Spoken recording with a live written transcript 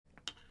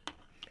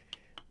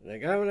The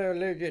governor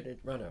legit it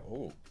runner.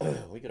 Oh,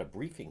 we got a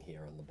briefing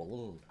here on the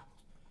balloon.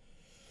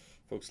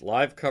 Folks,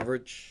 live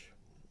coverage.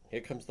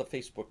 Here comes the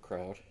Facebook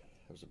crowd.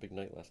 It was a big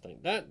night last night.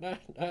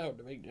 No,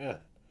 the big.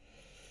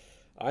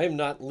 I am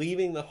not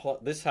leaving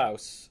this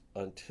house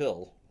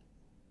until.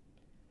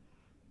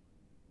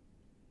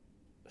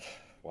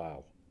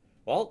 Wow.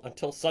 Well,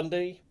 until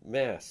Sunday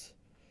Mass.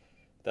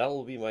 That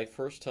will be my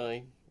first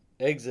time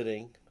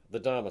exiting the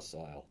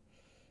domicile.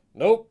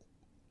 Nope.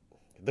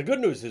 The good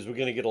news is we're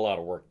going to get a lot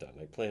of work done.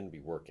 I plan to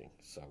be working.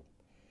 So,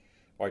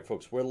 all right,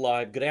 folks, we're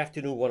live. Good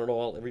afternoon, one and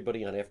all.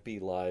 Everybody on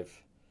FB Live.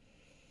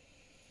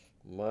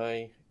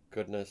 My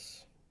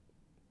goodness.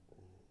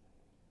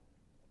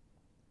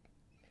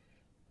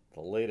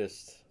 The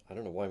latest. I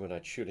don't know why we're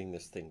not shooting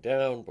this thing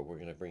down, but we're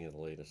going to bring you the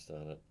latest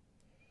on it.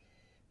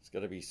 It's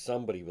got to be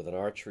somebody with an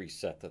archery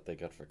set that they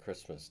got for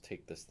Christmas.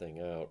 Take this thing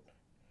out.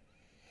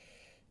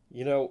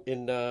 You know,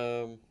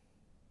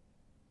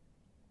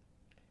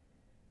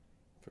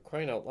 for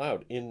crying out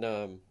loud,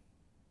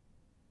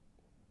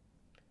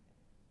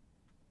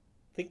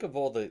 think of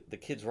all the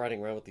kids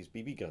riding around with these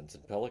BB guns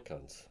and pellet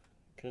guns.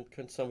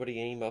 Can somebody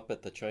aim up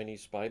at the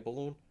Chinese spy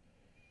balloon?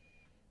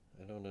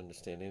 I don't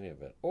understand any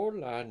of it.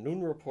 Hola,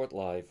 Noon Report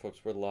Live. Folks,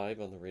 we're live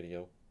on the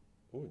radio.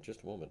 Ooh, in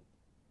just a moment.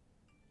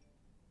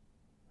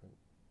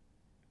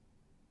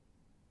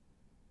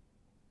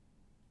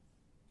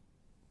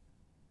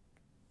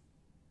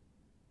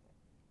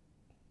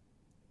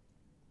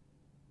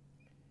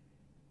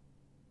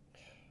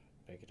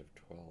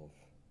 -12.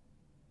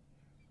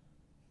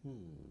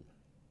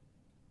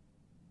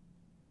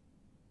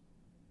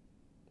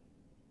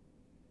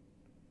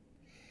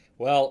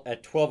 Well,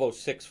 at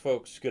 12:06,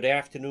 folks, good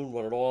afternoon,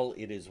 one and all.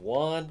 It is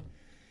Juan.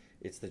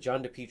 It's the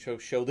John DePietro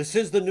Show. This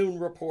is the Noon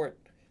Report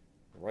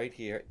right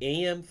here.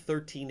 AM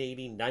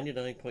 1380,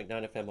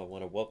 99.9 FM. I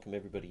want to welcome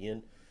everybody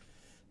in.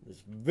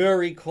 This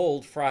very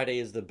cold Friday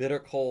is the bitter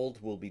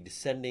cold. Will be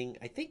descending,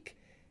 I think,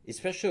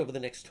 especially over the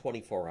next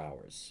 24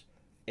 hours.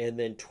 And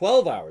then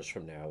 12 hours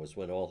from now is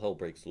when all hell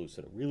breaks loose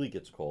and it really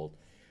gets cold.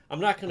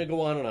 I'm not going to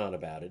go on and on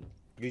about it.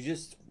 You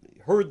just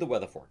heard the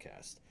weather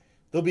forecast.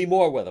 There'll be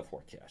more weather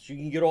forecasts. You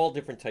can get all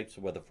different types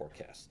of weather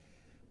forecasts.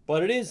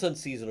 But it is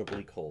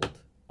unseasonably cold.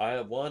 I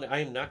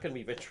am not going to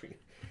be venturing.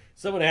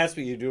 Someone asked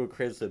me to do a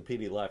Chris and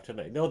PD Live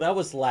tonight. No, that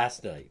was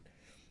last night.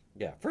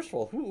 Yeah, first of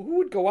all, who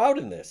would go out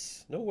in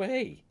this? No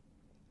way.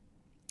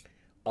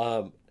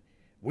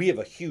 We have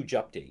a huge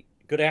update.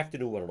 Good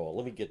afternoon, one and all.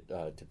 Let me get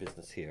to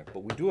business here.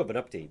 But we do have an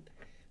update.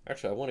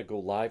 Actually, I want to go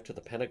live to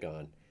the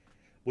Pentagon.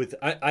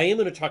 I am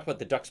going to talk about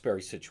the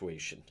Duxbury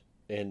situation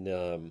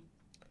and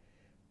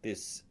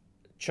this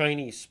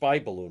Chinese spy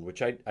balloon,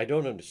 which I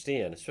don't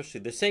understand. Especially,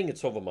 they're saying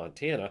it's over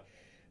Montana.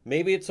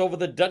 Maybe it's over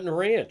the Dutton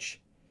Ranch.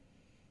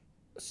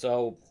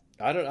 So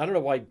I don't know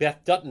why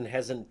Beth Dutton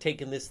hasn't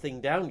taken this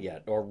thing down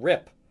yet, or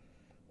Rip,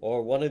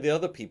 or one of the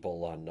other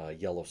people on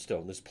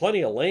Yellowstone. There's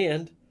plenty of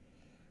land.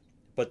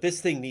 But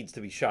this thing needs to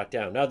be shot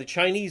down. Now, the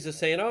Chinese are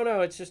saying, oh, no,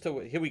 it's just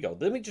a... Here we go.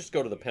 Let me just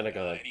go to the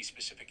Pentagon. Any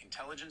specific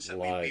intelligence that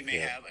we may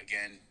have?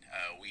 Again,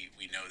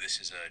 we know this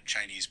is a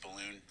Chinese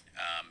balloon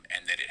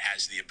and that it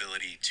has the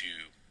ability to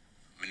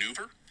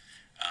maneuver,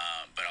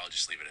 but I'll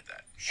just leave it at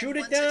that. Shoot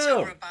it down. Once it's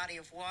over a body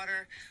of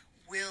water,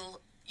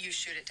 will you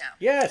shoot it down?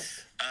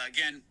 Yes.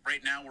 Again,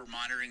 right now we're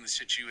monitoring the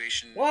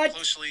situation What?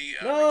 closely,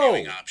 No.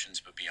 reviewing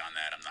options, but beyond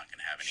that, I'm not going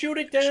to have any Shoot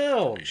it additional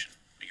down. information.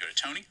 We go to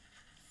Tony.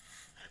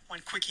 One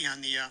quickie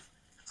on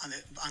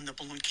the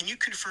balloon. Can you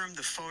confirm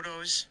the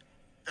photos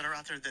that are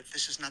out there that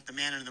this is not the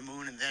man in the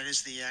moon and that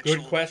is the actual?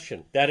 Good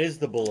question. That is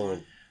the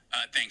balloon.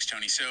 Thanks,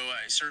 Tony. So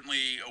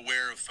certainly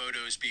aware of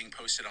photos being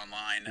posted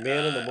online.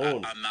 Man in the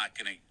moon. I'm not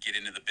going to get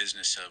into the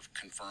business of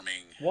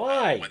confirming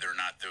Why? whether or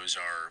not those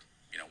are,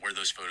 where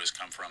those photos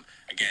come from.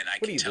 Again, I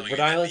What are can you, tell the you Rhode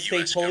that Island the State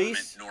U.S.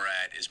 Police? government,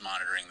 NORAD, is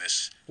monitoring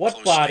this What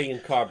closely, body in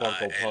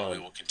Carbuncle and Pond? we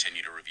will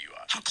continue to review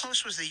options. How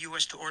close was the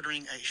U.S. to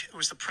ordering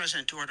was the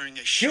president to ordering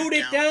a Shoot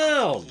it of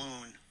down. the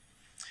balloon?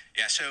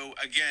 Yeah, so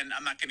again,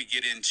 I'm not going to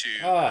get into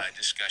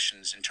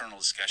internal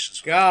discussions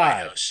with the God.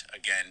 White House.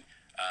 Again,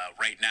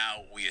 right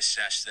now we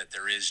assess that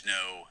there is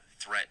no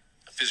threat,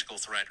 a physical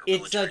threat or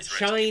It's military a threat to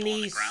people on the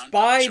Chinese ground.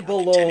 spy So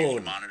we'll continue to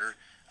balloon. monitor,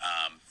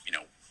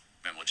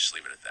 and we'll just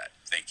leave it at that.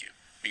 Thank you.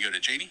 We go to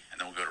Janie,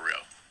 and then we'll go to Rio.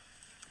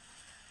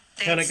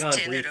 Thanks, Pentagon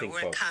Senator. briefing,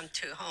 folks. Welcome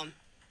to home.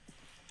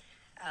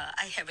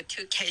 I have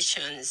two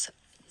questions.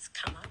 It's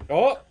come up.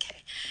 Oh, Okay.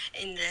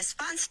 In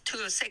response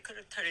to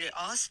Secretary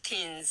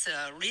Austin's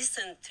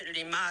recent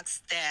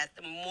remarks that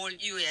more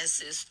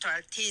U.S.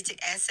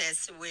 strategic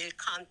assets will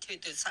come to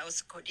the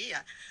South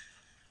Korea,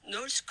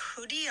 North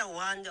Korea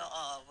warned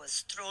of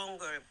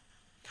stronger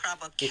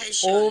provocations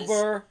it's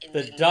over in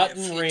the near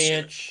Dutton future.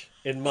 Ranch.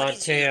 in What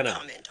is your Montana.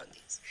 comment on this?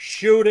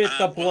 Shoot it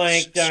the Well,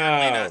 blank it's certainly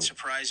down. not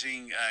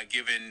surprising,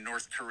 given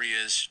North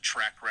Korea's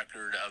track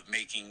record of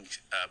making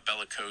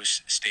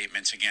bellicose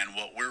statements. Again,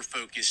 what we're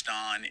focused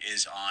on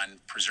is on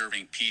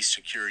preserving peace,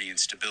 security, and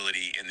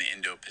stability in the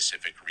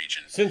Indo-Pacific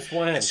region. Since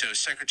when? And so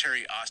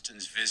Secretary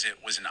Austin's visit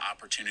was an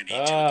opportunity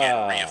to again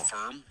Ah.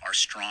 reaffirm our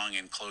strong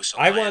and close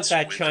I alliance want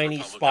that with the Chinese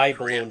Republic spy of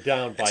Korea. balloon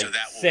down And by so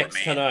that will 6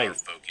 remain tonight. Our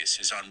focus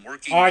is on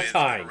working Our with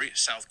time.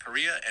 South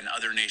Korea and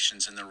other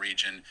nations in the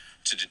region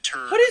to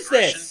deter What is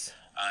aggression, this?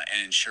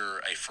 And ensure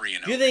a free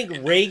and Do you open think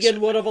Indo-Pacific.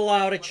 Reagan would have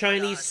allowed a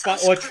Chinese spy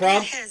South or Korea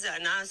Trump? has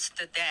announced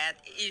that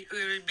it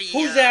will be.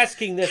 Who's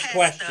asking this test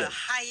question? a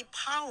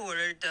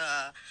high-powered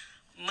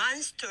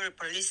monster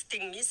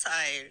ballistic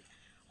missile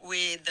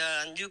with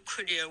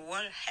nuclear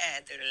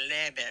warhead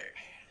level.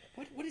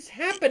 What is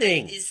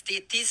happening? This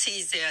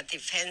is a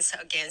defense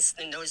against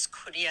North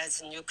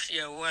Korea's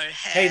nuclear warhead.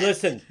 Hey,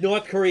 listen,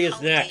 North Korea's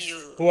How do next.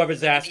 you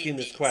Whoever's read asking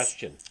this this?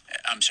 question.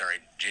 I'm sorry,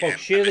 Jay. Folks, I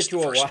share that missed you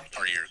the were first watching.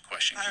 part of your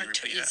question. Can you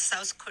repeat that?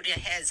 South Korea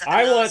has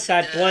I want announced,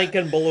 that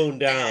blanking balloon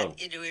that down.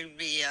 it will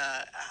be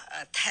a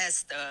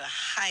test a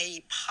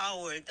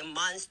high-powered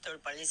monster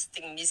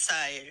ballistic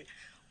missile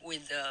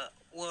with a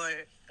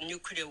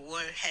nuclear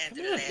warhead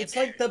Yeah, level. it's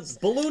like the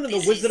balloon in the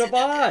This Wizard is of the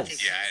Oz.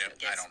 defense Yeah, I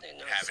against don't the have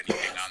North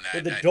anything on that.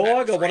 Where the I'm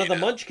dog or one of afraid the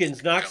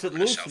munchkins knocks it government of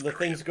loose South and the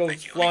Korea. things go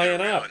Thank you. Let me flying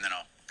go, Rio, up. and then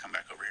I'll come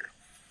back over here.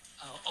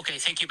 Okay,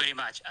 thank you very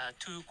much.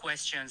 Two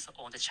questions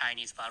on the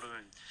Chinese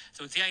balloon.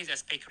 So there is a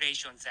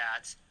speculation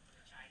that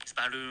Chinese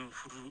balloon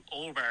flew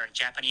over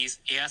Japanese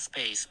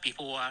airspace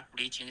before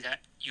reaching the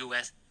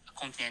U.S.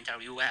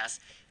 continental U.S.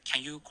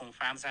 Can you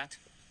confirm that?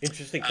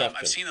 Interesting I've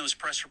question. seen those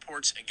press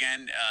reports.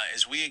 Again,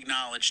 as we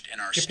acknowledged in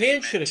our Japan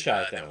statement should have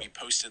shot it that down. we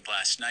posted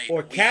last night,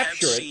 Or we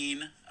capture have it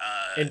seen,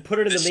 and put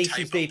it in the this Macy's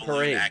type of Day balloon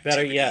Parade. Better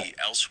activity yet.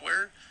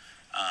 elsewhere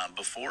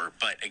before.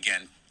 But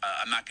again,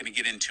 I'm not going to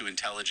get into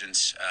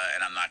intelligence,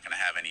 and I'm not going to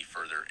have any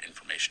further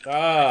information.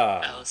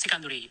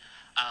 Secondly,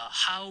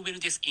 how will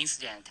this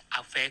incident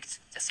affect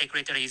the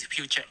Secretary's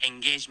future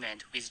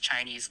engagement with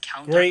Chinese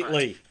counterparts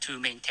Greatly. to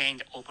maintain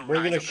the open We're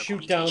lines going to of the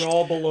shoot down communication?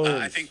 all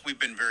balloons. I think we've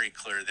been very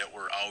clear that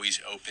we're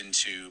always open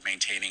to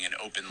maintaining an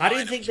open How do you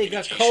line of think they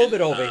got communication, COVID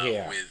over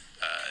here? with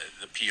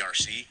the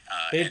PRC.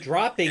 They're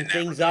dropping in that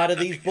things regard, out of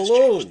nothing these has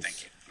balloons. changed.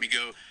 Thank you. Let me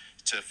go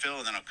to Phil,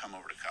 and then I'll come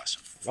over to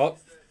Qasim. Oh,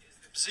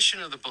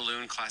 Position of the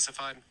balloon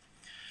classified?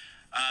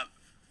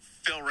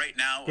 Phil, right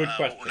now, Good what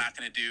question. we're not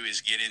going to do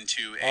is get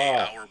into a Oh.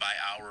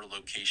 hour-by-hour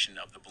location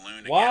of the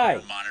balloon. Again, Why?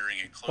 we're monitoring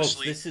it folks,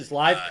 closely. this is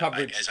live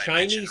coverage. As I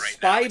mentioned, Chinese right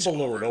spy now, it's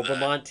balloon over the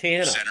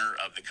Montana. center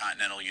of the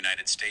continental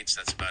United States.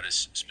 That's about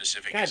as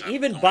specific God, as I'm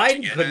even going to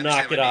Biden get. could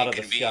knock it out of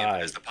the Inconvenient, sky.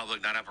 Does the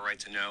public not have a right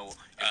to know if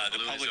The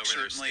balloon is public over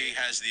their certainly state?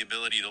 has the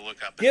ability to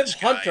look up Give at the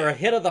sky Hunter a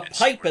hit of the and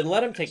see pipe where and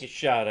let him it take a is.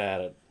 shot at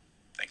it.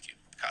 Thank you.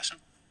 Qasim?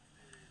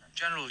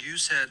 General, you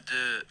said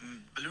the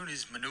balloon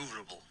is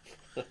maneuverable.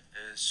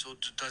 So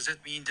does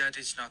that mean that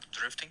it's not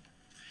drifting?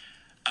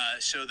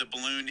 So the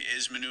balloon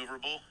is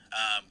maneuverable.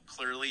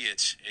 Clearly,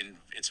 it's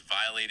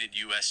violated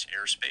U.S.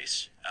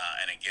 airspace,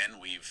 and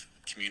again, we've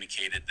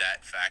communicated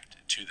that fact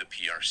to the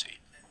PRC.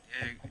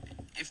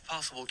 If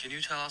possible, can you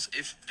tell us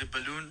if the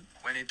balloon,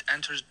 when it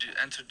entered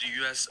the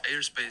U.S.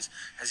 airspace,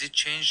 has it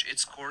changed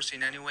its course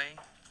in any way?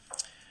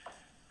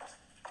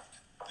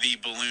 The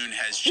balloon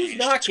has Who's changed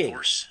knocking? its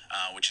course,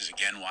 which is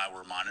again why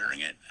we're monitoring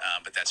it.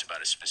 But that's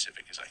about as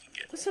specific as I can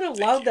get. Listen how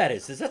Thank loud you. that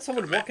is. Is that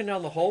someone walking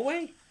down the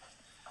hallway?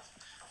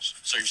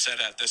 So you've said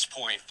at this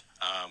point,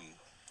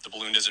 the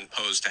balloon doesn't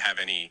pose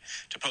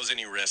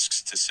any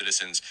risks to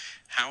citizens.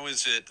 How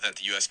is it that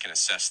the U.S. can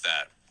assess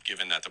that,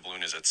 given that the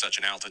balloon is at such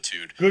an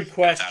altitude, Good without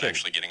question.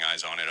 actually getting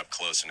eyes on it up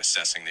close and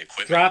assessing the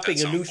equipment? Dropping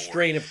that's a on new board?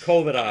 strain of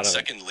COVID out of it.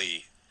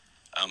 Secondly,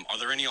 are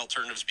there any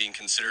alternatives being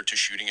considered to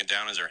shooting it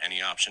down? Is there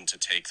any option to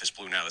take this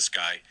balloon out of the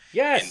sky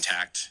Yes.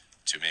 intact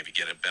to maybe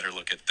get a better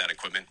look at that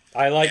equipment?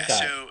 I like Yeah, that.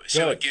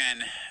 so Good.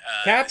 again,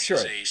 Capture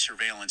this is it. a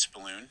surveillance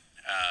balloon,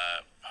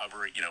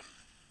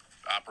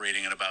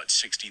 operating at about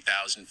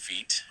 60,000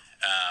 feet.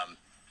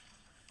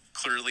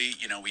 Clearly,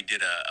 we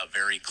did a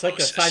very like close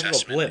the size of a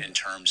assessment blimp. in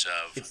terms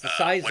of It's the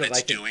size what of, it's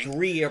I think, doing.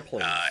 3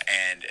 airplanes.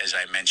 And as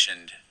I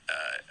mentioned,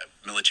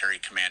 military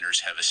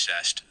commanders have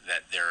assessed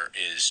that there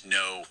is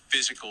no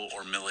physical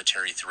or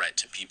military threat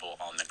to people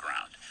on the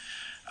ground.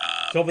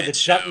 It's over the and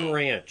so, Dutton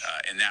Ranch.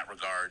 In that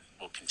regard,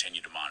 we'll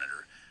continue to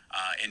monitor.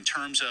 In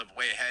terms of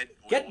way ahead,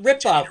 Get we'll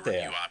Rip continue out to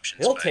review there. options,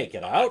 He'll but take it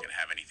I'm out. not going to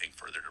have anything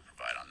further to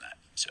provide on that.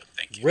 So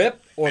thank you.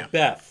 Rip or Yeah.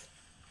 Beth?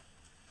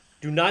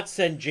 Do not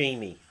send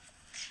Jamie.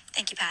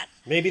 Thank you, Pat.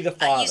 Maybe the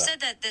father. You said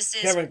that this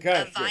is Kevin, go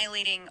ahead.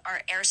 violating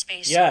our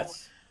airspace.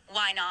 Yes. So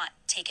why not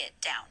take it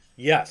down?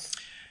 Yes.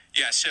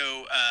 Yeah,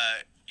 so,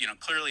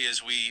 clearly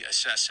as we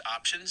assess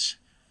options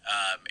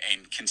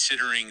and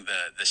considering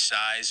the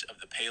size of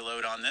the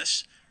payload on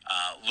this,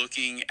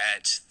 looking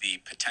at the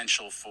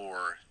potential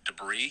for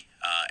debris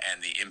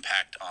and the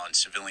impact on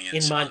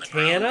civilians In on the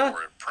ground Montana?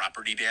 or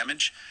property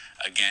damage,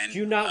 again, Do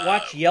you not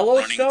watch running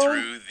Yellowstone?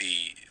 through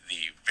the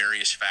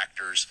various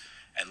factors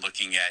and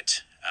looking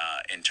at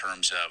in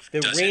terms of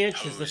The does it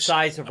ranch is the pose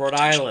size of a Rhode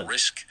potential Island.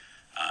 risk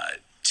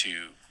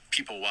to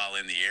people while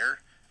in the air.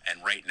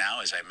 And right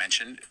now, as I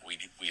mentioned,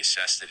 we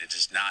assess that it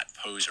does not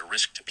pose a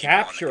risk to people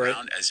Capture on the it.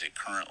 ground as it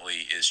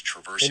currently is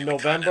traversing In the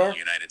November, continental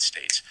United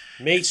States.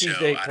 Macy's And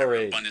so, Day out of an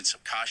Parade. abundance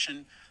of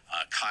caution,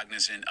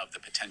 cognizant of the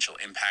potential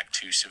impact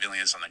to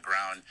civilians on the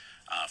ground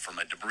from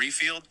a debris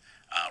field,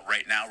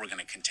 right now we're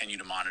going to continue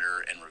to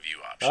monitor and review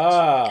options.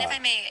 And if I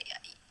may,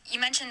 you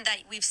mentioned that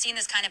we've seen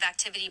this kind of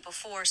activity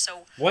before,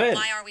 so When?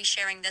 why are we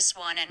sharing this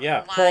one, and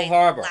Yeah, why Pearl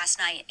Harbor. last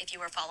night, if you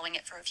were following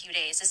it for a few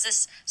days? Is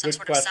this some Good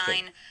sort question. of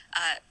sign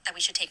that we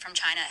should take from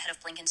China ahead of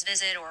Blinken's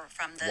visit, or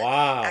from the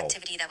Wow.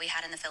 activity that we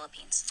had in the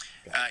Philippines?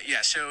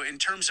 Yeah, so in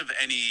terms of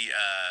any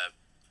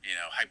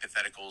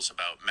hypotheticals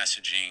about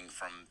messaging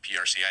from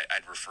PRC,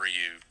 I'd refer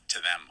you to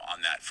them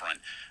on that front.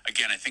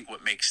 Again, I think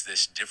what makes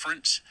this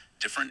different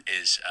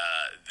is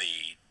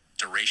the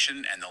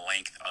duration and the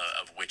length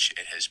of which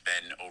it has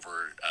been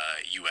over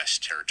U.S.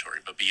 territory.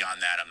 But beyond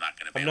that, I'm not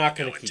going to be I'm able not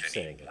to go gonna into keep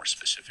any saying it. more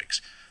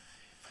specifics.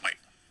 Mike.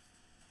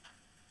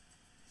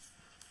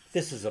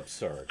 This is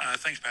absurd.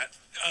 Thanks, Pat.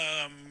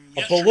 A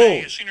Yesterday,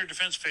 balloon. a senior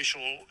defense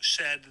official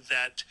said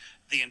that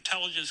the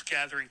intelligence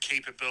gathering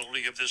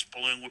capability of this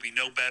balloon would be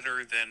no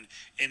better than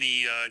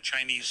any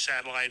Chinese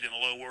satellite in a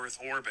low Earth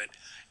orbit.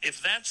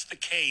 If that's the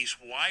case,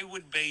 why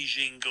would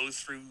Beijing go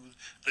through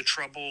the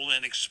trouble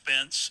and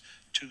expense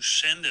to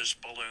send this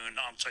balloon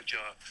on such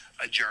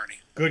a journey?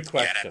 Good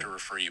Yeah, I'd have question. to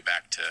refer you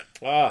back to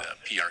Ah. the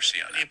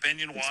PRC on Any that.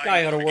 opinion This why?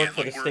 guy ought to work Again,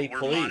 for the look, state we're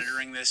police.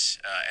 monitoring this.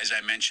 As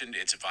I mentioned,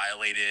 it's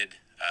violated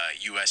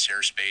U.S.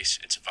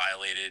 airspace. It's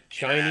violated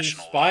Chinese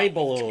international spy law. We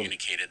balloon.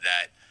 communicated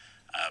that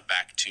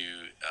back to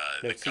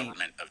No, the see,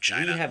 government of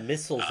China. we have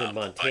missiles in But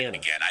Montana.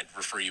 again, I'd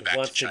refer you It back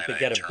wants to China to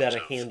get in a better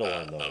terms handle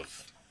of, on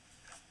those.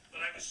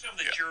 But I assume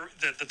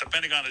that, that the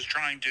Pentagon is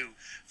trying to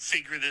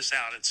figure this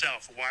out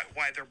itself.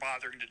 Why they're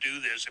bothering to do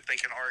this if they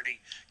can already,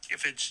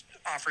 if it's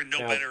offering no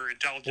Now, better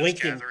intelligence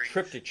Blinken gathering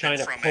trip to than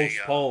China from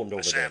postponed a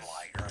over this.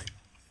 satellite, right?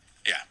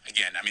 Yeah,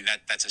 again, I mean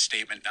that's a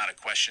statement, not a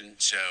question.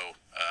 So,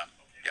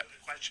 yeah,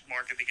 Question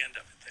mark at the end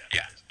of it then.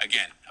 yeah.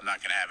 Again, I'm not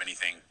going to have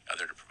anything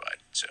other to provide.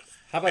 So,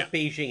 How about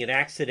Beijing had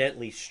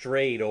accidentally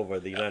strayed over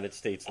the United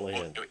States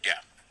land? yeah,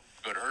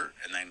 go to her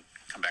and then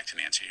come back to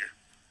Nancy here.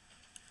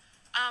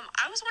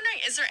 I was wondering,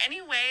 is there any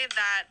way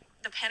that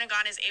the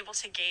Pentagon is able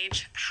to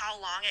gauge how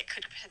long it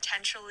could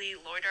potentially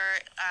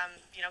loiter,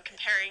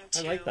 comparing I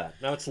to like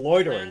that. Now it's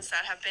loitering. balloons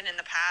that have been in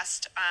the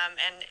past?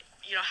 And,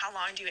 how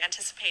long do you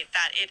anticipate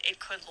that it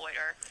could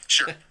loiter?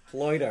 Sure.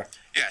 Loiter.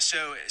 Yeah,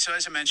 so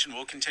as I mentioned,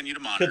 we'll continue to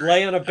monitor. Could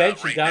lay on a bench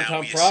in right now, downtown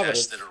we Providence.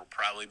 assess that it'll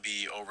probably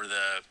be over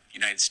the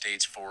United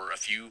States for a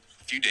few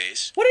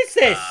days. What is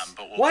this?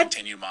 But we'll What?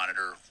 continue to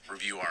monitor,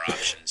 review our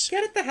options.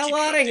 Get it the and hell keep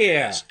you outta updated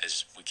here.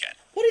 as we can.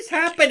 What is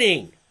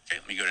happening? Okay,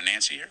 let me go to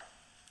Nancy here.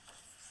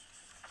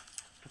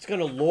 It's going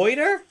to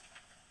loiter?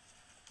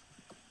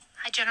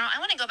 Hi, General. I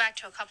want to go back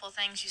to a couple of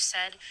things you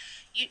said.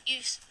 You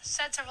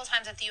said several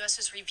times that the U.S.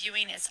 is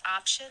reviewing its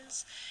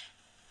options.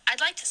 I'd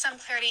like some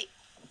clarity.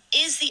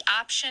 Is the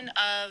option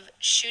of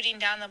shooting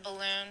down the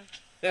balloon,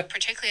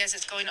 particularly as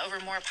it's going over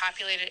more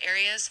populated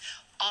areas,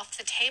 off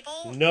the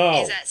table?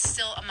 No. Is that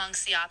still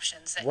amongst the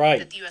options that, Right.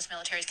 that the U.S.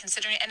 military is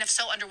considering? And if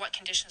so, under what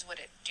conditions would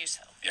it do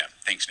so? Yeah,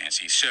 thanks,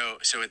 Nancy. So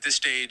at this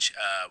stage,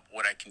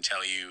 what I can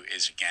tell you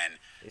is again,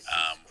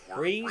 we're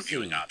crazy.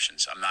 reviewing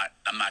options. I'm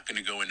not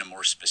going to go into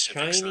more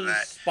specifics Chinese than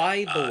that.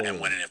 spy balloon. And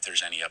when and if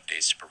there's any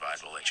updates to provide,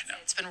 we'll let you know.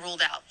 It's been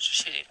ruled out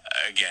shooting.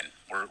 Again,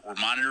 we're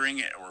monitoring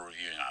it and we're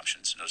reviewing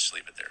options. No, just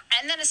leave it there.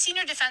 And then a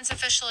senior defense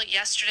official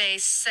yesterday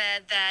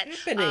said that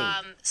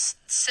Happening.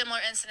 similar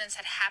incidents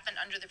had happened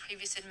under the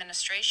previous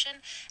administration,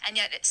 and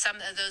yet some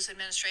of those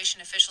administration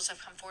officials have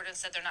come forward and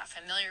said they're not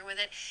familiar with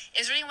it.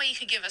 Is there any way you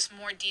could give us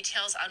more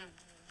details on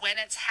when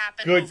it's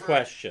happened? Good over,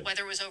 question.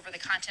 Whether it was over the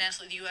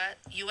continental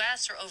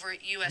U.S. or over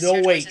U.S. No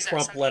way territories? Is that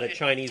Trump something let you a could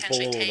Chinese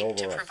potentially balloon take over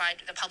to us. provide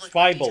the public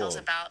Spy more details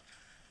balloon. about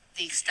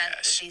the extent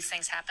Yes. that these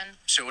things happen?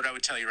 So what I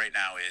would tell you right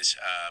now is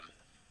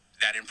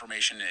that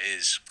information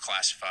is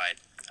classified.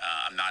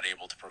 I'm not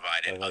able to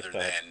provide it I like other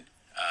that. than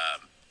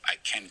I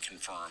can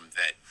confirm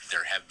that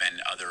there have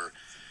been other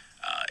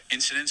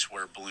incidents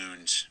where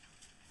balloons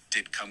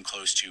did come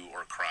close to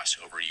or cross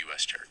over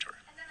U.S. territory.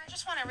 And then I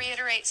just want to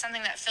reiterate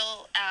something that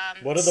Phil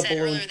What are the said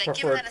earlier, balloons' that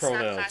given preferred that it's not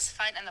pronouns?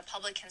 classified and the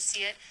public can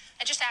see it,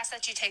 I just ask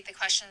that you take the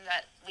question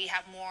that we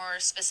have more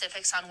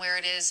specifics on where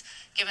it is,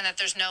 given that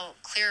there's no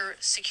clear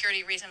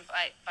security reason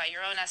by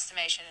your own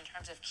estimation in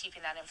terms of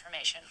keeping that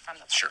information from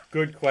the public. Sure.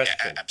 Good question.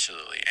 Yeah,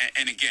 absolutely.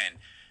 And again,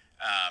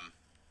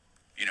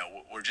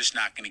 we're just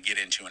not going to get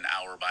into an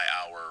hour by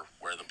hour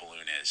where the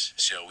balloon is.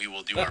 So we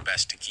will do our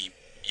best to keep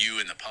you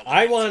and the public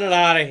I want it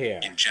out of here.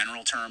 in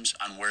general terms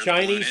on where the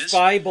balloon Chinese is.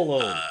 spy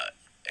balloon.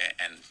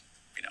 And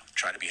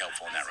try to be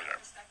helpful in that regard.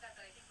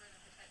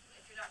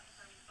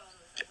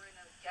 We're in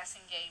a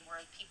guessing game where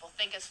people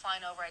think it's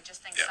flying over. I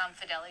just think Yeah. some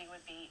fidelity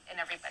would be in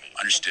everybody's.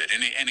 Understood.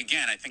 And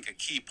again, I think a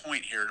key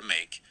point here to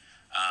make,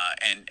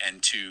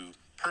 and to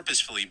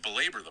purposefully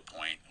belabor the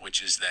point,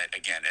 which is that,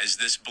 again, as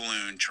this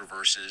balloon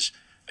traverses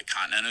the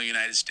continental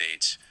United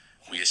States,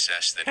 we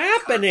assess that it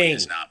Happening? currently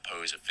does not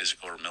pose a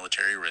physical or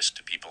military risk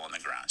to people on the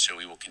ground. So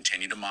we will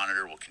continue to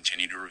monitor, we'll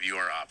continue to review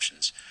our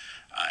options,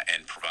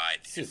 and provide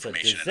This is a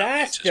information and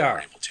updates as disaster.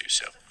 we're able to.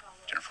 So,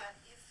 Jennifer.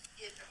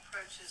 If it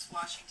approaches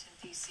Washington,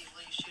 D.C.,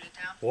 will you shoot it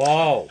down?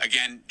 Whoa.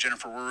 Again,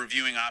 Jennifer, we're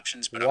reviewing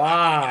options, but Wow.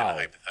 I'm not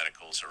going to get into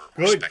hypotheticals or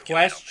Good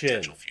speculate question. on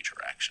potential future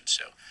actions.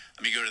 So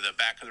let me go to the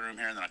back of the room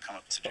here, and then I'll come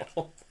up to Joe.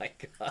 Oh my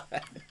God.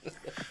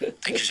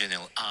 Thank you,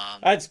 General.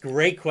 That's a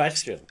great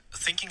question.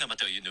 Thinking about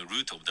the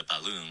route of the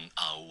balloon,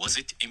 was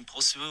it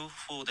impossible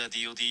for the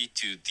DoD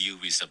to deal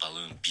with the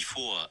balloon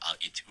before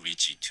it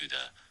reached to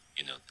the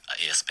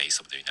airspace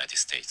of the United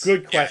States?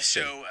 Good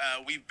question. So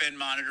we've been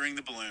monitoring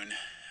the balloon.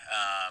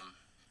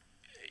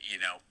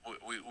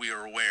 We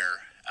are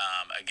aware.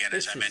 Again,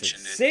 This as I is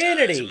mentioned,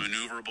 insanity. it's a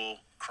maneuverable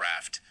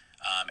craft,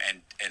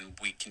 and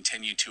we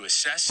continue to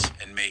assess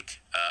and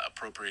make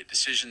appropriate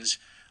decisions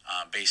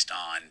based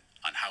on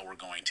how we're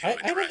going to I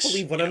address. don't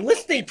believe what I'm what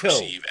listening we to.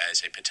 perceive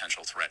as a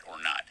potential threat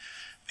or not.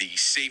 The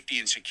safety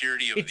and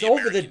security of It's the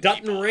over the American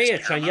Dutton people is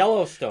Ranch on paramount.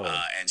 Yellowstone.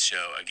 And so,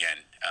 again,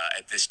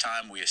 at this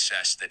time, we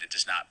assess that it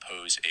does not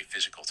pose a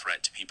physical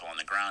threat to people on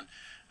the ground.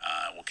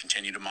 We'll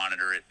continue to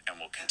monitor it, and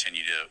we'll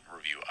continue to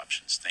review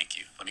options. Thank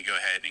you. Let me go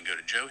ahead and go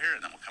to Joe here,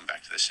 and then we'll come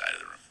back to this side of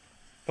the room.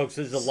 Folks,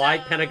 this is a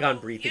live Pentagon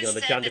briefing You on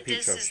the said John that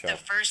DePietro this is show. the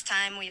first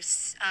time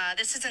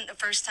this isn't the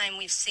first time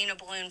we've seen a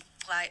balloon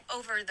fly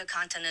over the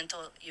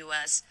continental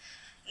U.S.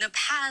 In the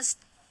past,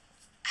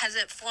 has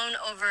it flown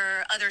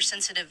over other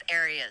sensitive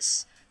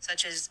areas,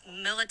 such as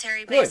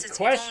military bases? Good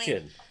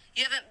question.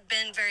 You haven't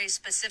been very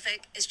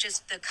specific. It's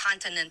just the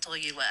continental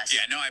U.S.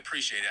 Yeah, no, I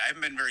appreciate it. I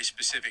haven't been very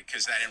specific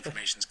because that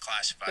information's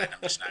classified, and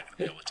I'm just not going to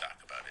be able to talk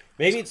about it.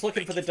 Maybe it's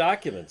looking for the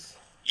documents.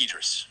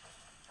 Idris.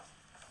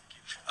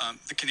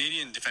 The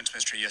Canadian Defense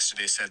Ministry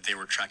yesterday said they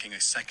were tracking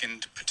a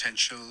second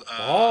potential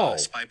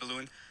spy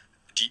balloon.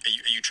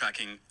 Are you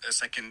tracking a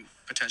second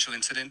potential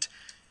incident?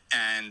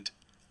 And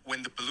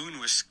when the balloon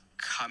was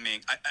coming,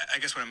 I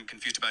guess what I'm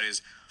confused about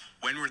is,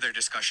 when were there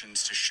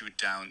discussions to shoot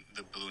down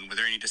the balloon? Were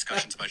there any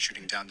discussions about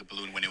shooting down the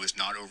balloon when it was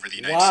not over the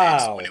United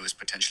States, when it was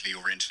potentially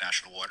over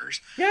international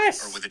waters?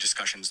 Yes. Or were the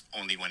discussions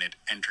only when it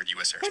entered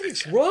U.S. airspace? What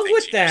is wrong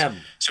with them?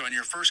 So on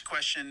your first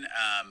question,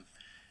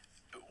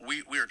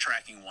 we are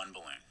tracking one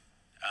balloon.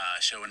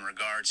 So in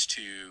regards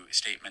to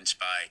statements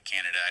by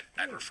Canada,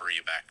 I'd refer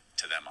you back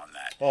to them on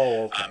that.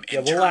 Oh, okay.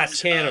 In Yeah, we'll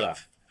ask terms Canada.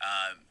 of,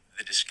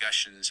 the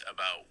discussions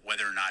about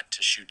whether or not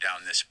to shoot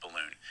down this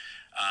balloon.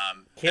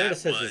 Canada that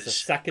says there's a was,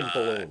 second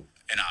balloon.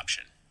 an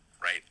option,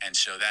 right? And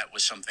so that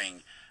was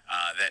something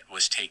that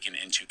was taken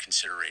into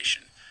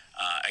consideration.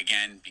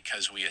 Again,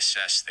 because we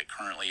assess that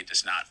currently it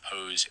does not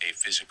pose a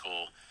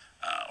physical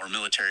or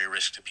military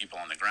risk to people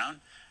on the ground.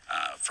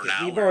 For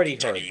now, We've we're already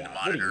heard continuing to that.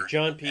 What are you, monitor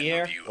John and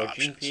Pierre review or Jean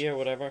options. Pierre,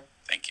 whatever?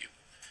 Thank you.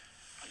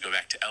 I'll go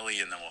back to Ellie,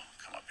 and then we'll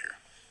come up here.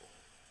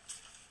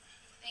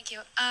 Thank you.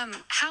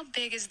 How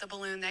big is the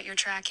balloon that you're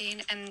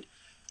tracking? And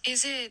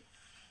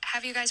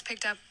have you guys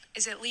picked up,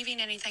 is it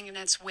leaving anything in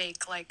its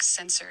wake, like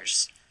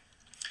sensors?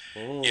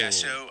 Yeah,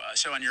 so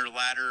on your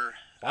latter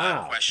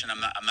Wow. question, I'm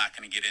not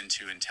going to get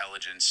into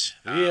intelligence.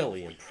 Really We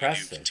do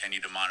impressive.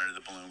 continue to monitor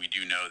the balloon. We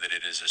do know that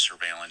it is a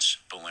surveillance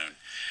balloon.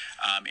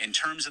 In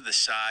terms of the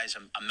size,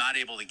 I'm not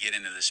able to get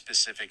into the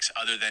specifics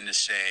other than to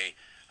say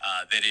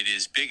that it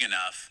is big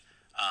enough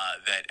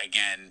that,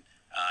 again,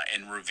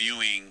 in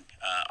reviewing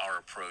our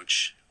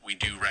approach, we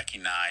do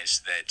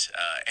recognize that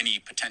any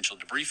potential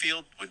debris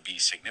field would be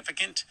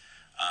significant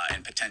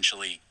and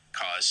potentially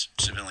cause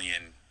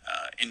civilian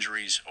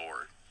injuries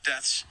or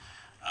deaths.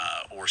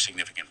 Or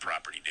significant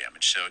property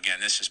damage. So again,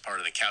 this is part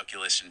of the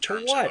calculus in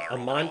terms what, of our a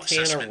overall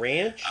Montana assessment.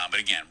 ranch? But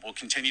again, we'll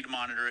continue to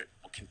monitor it.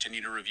 We'll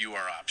continue to review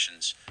our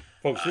options.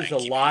 Folks, this is and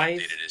a keep you live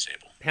updated as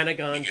able.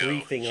 Pentagon We go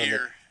briefing on the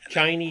here,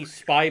 Chinese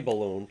spy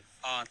balloon.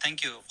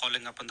 Thank you.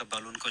 Following up on the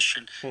balloon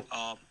question,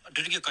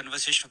 during your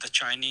conversation with the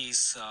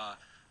Chinese,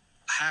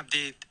 have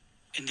they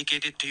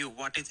indicated to you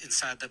what is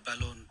inside the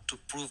balloon to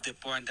prove the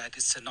point that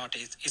it's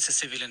a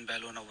civilian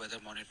balloon or weather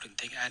monitoring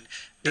thing? And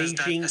does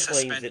that Beijing claims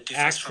assessment it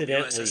differs from your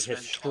accidentally has assessment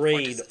of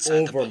what is strayed inside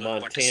the over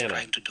balloon, what it's Montana.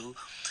 trying to do?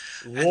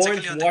 And Warns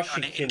secondly, on the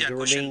Washington India to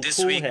question, remain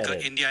this week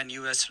cool-headed. India and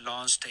US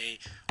launched a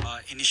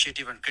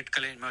initiative on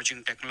critical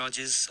emerging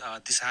technologies.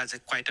 This has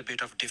quite a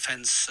bit of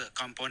defense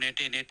component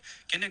in it.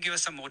 Can you give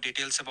us some more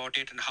details about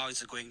it and how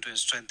is it going to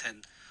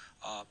strengthen,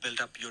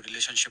 build up your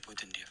relationship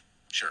with India?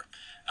 Sure.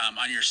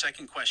 On your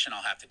second question,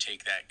 I'll have to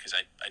take that because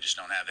I just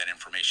don't have that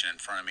information in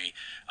front of me.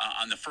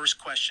 On the first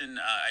question,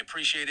 I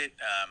appreciate it.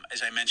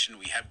 As I mentioned,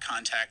 we have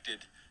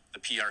contacted the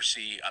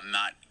PRC. I'm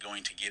not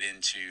going to get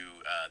into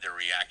their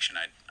reaction.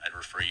 I'd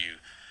refer you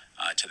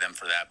to them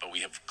for that. But we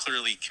have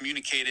clearly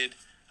communicated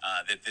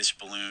that this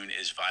balloon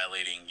is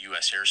violating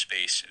U.S.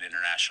 airspace and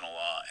international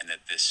law, and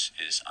that this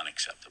is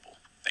unacceptable.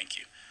 Thank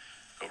you.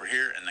 Go over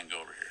here and then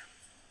go over here.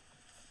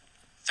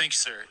 Thank you,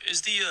 sir.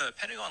 Is the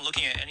Pentagon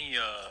looking at any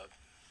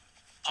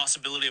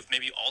possibility of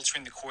maybe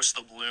altering the course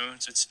of the balloon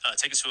to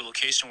take it to a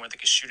location where they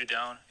could shoot it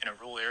down in a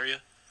rural area?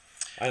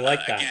 I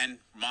like that. Again,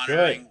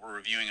 monitoring, we're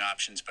reviewing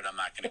options, but I'm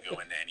not going to go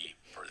into any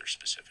further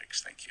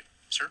specifics. Thank you.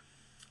 Sir?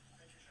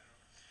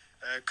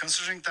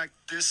 Considering that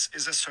this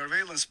is a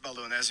surveillance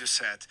balloon, as you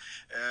said,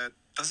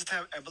 does it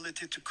have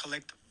ability to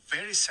collect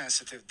very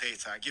sensitive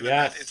data, given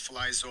Yes. that it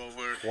flies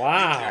over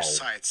Wow. nuclear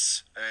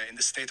sites in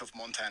the state of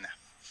Montana?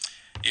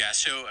 Yeah,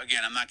 so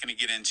again, I'm not going to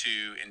get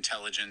into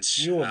intelligence.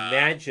 Can you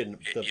imagine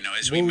the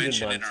as we mood in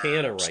mentioned in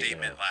Montana our right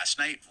statement now? last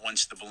night,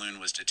 once the balloon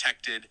was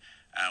detected,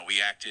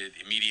 we acted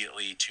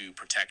immediately to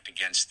protect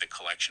against the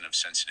collection of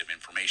sensitive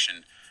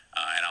information,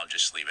 and I'll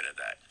just leave it at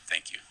that.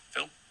 Thank you.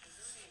 Phil?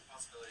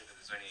 Possibility that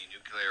there's any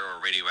nuclear or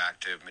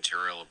radioactive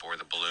material aboard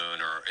the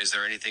balloon, or is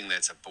there anything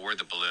that's aboard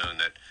the balloon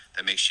that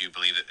makes you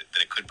believe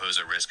that it could pose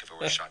a risk if it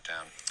were shot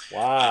down?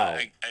 Wow.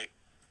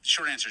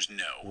 Short answer is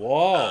no.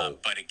 Whoa.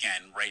 But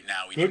again, right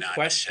now we Good do not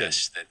question.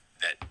 assess that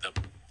the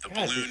God,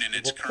 balloon in the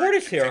its current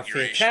reporters here are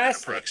configuration at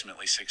fantastic.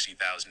 approximately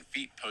 60,000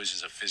 feet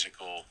poses a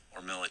physical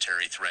or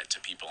military threat to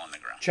people on the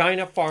ground.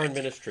 China Foreign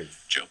Ministry.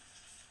 Joe.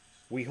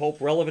 We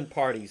hope relevant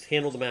parties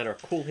handle the matter a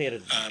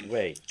cool-handed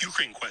way.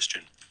 Ukraine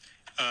question.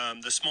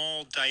 The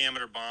small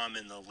diameter bomb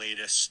in the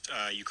latest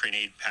Ukraine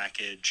aid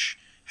package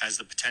has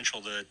the potential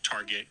to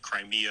target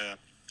Crimea.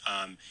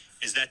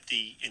 Is that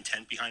the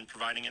intent behind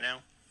providing it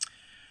now?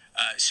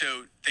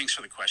 So thanks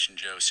for the question,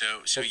 Joe. So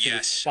Hopefully it's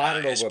yes,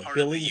 spotted as over part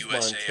Billings, of the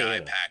USAI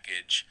Montana.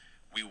 package,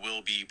 we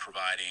will be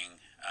providing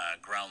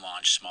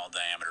ground-launched small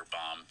diameter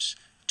bombs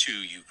to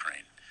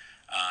Ukraine.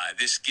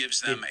 This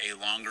gives them a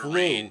longer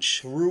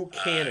range through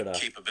Canada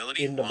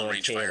capability, into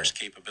long-range Montana. fires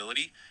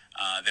capability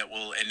that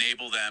will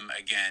enable them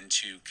again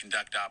to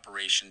conduct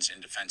operations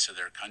in defense of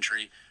their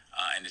country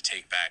and to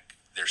take back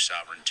their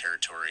sovereign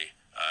territory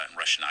in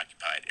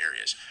Russian-occupied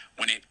areas.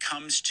 When it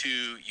comes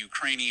to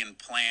Ukrainian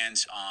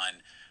plans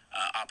on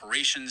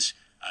operations,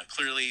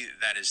 clearly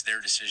that is their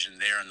decision.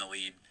 They're in the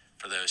lead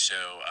for those. So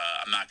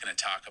I'm not going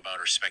to talk about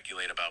or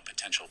speculate about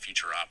potential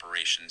future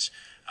operations.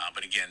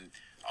 But again,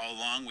 all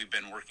along we've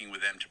been working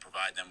with them to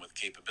provide them with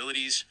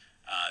capabilities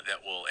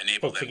that will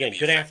enable Folks, them again, to be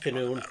good effective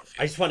on the afternoon.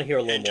 I just want to hear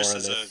a little And more just on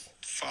as this.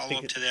 a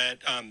follow-up to that,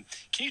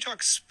 can you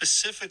talk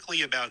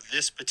specifically about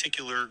this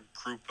particular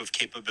group of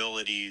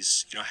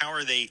capabilities? How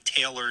are they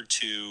tailored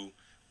to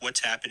what's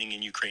happening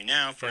in Ukraine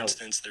now? For Now,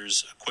 instance,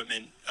 there's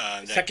equipment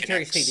that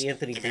Secretary of connects State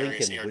Anthony the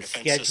various Blinken air was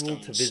defense scheduled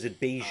to systems. visit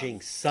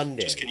Beijing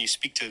Sunday. Just can you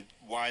speak to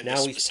why Now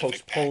this he's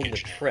specific postponed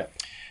package? the trip.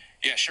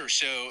 Yeah, sure.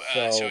 So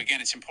So-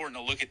 again, it's important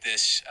to look at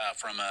this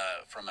from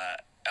a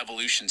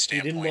evolution He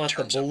standpoint. didn't want in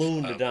the terms of,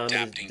 balloon to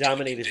adapting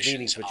dominate to the his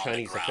meetings conditions with on the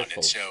Chinese ground. And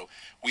officials. so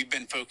we've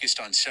been focused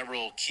on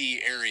several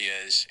key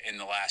areas in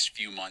the last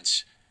few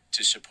months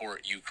to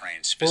support Ukraine.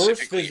 First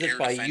Specifically, visit air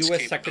by defense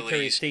U.S. Secretary of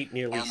capabilities, State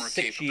nearly armor 6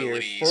 years.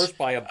 capabilities, First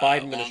by a Biden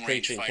long-range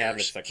administration fires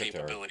cabinet secretary.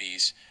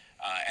 capabilities,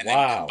 and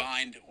Wow. then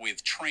combined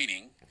with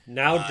training.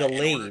 Now in order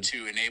delayed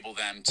to enable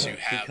them to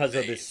have because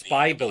of the this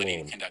spy ability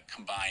balloon. to conduct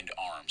combined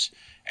arms.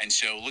 And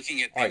so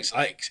looking at All right, things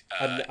like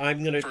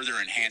I'm going to further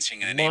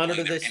enhancing and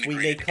monitor enabling their this. We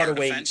may integrated cut air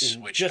away defense,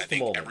 in which just I a think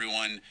moment.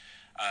 everyone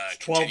It's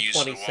continues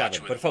to watch 12:27.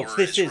 with But folks, horror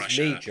this as is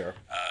Russia, major.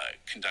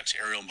 Conducts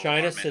aerial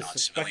China bombardment says on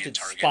civilian suspected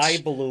targets spy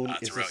balloon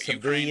is a throughout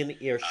civilian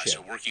Ukraine. airship.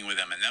 So working with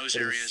them in those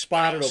It was areas,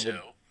 spotted but over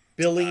also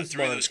Billings,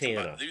 through those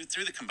Montana.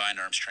 through the combined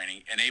arms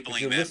training, If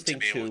enabling you're them to listening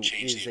be able to to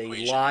change is the a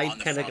equation live on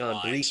the front Pentagon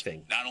lines,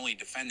 briefing. not only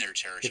defend their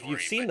territory, If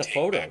you've seen but the take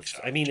back photos,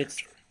 sovereign I mean,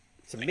 it's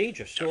a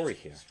major story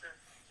here.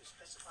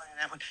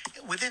 That one.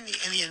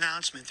 In the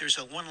announcement, there's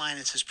a one line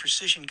that says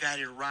precision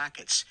guided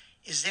rockets.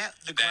 Is that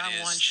the ground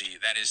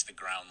launched? That is the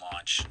ground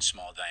launch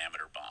small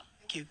diameter bomb.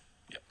 Thank you.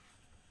 Yep.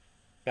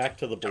 Back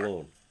to the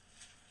balloon.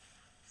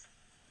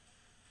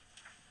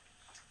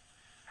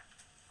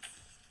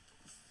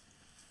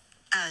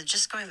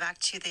 Just going back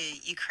to the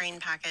Ukraine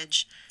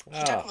package, can you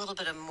Ah. talk a little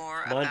bit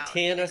more about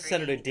Montana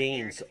Senator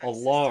Daines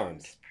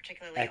alarmed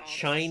at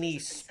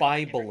Chinese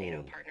spy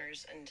balloon.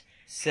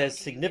 Says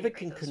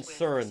significant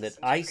concern that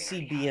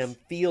ICBM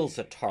feels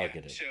are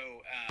targeted.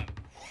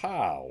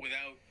 How?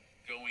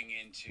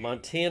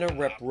 Montana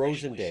Rep.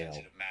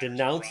 Rosendale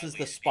denounces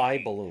the spy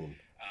balloon.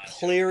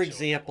 Clear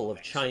example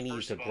of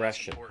Chinese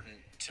aggression.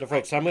 So,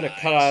 folks, I'm going to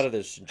cut out of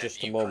this in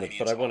just a moment,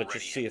 but I want to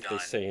just see if they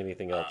say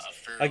anything else.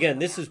 Again,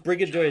 this is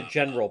Brigadier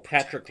General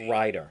Patrick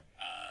Ryder,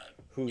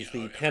 who's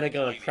the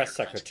Pentagon press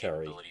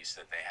secretary.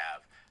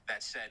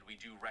 That said, we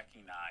do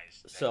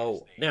recognize.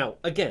 So now,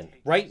 again,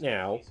 right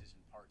now,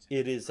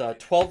 it is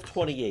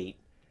 12:28,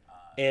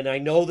 and I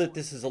know that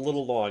this is a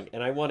little long,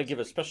 and I want to give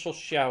a special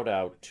shout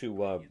out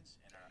to.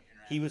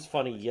 He was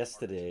funny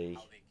yesterday.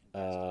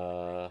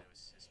 Let's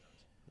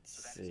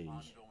see,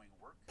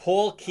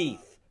 Paul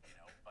Keith,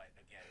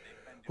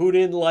 who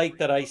didn't like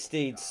that I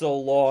stayed so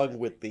long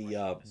with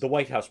the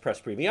White House press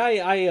briefing.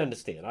 I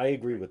understand. I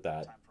agree with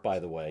that. By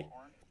the way,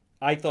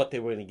 I thought they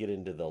were going to get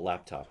into the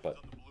laptop, but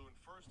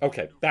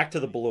okay, back to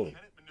the balloon.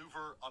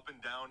 Maneuver up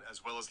and down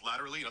as well as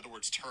laterally, in other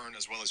words, turn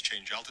as well as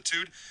change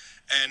altitude.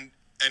 And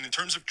in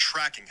terms of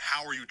tracking,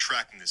 how are you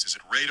tracking this? Is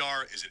it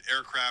radar? Is it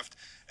aircraft?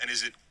 And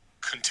is it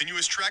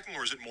continuous tracking,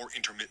 or is it more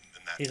intermittent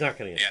than that? He's not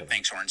going to answer. Yeah,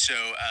 thanks, Warren. So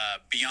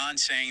beyond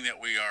saying that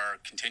we are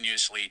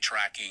continuously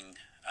tracking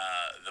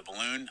the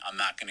balloon, I'm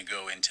not going to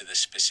go into the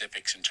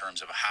specifics in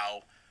terms of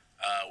how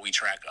we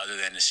track other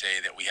than to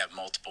say that we have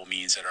multiple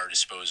means at our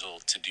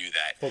disposal to do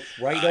that. Folks,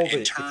 right over, in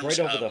it's terms right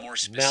over of the more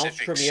Maelstrom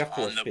specifics Air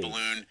Force on the Base.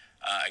 balloon,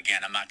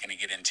 again, I'm not going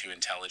to get into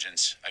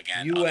intelligence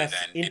again. U.S.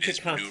 other than it is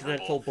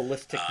intercontinental maneuverable.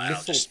 ballistic I'll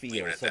missile just leave it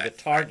fields at are the that.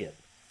 target.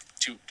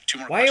 Two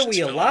more Why are questions,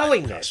 we Phil,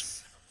 allowing and then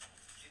this?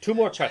 Two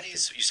more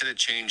questions. You said it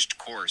changed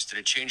course. Did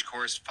it change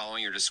course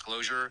following your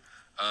disclosure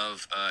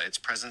of its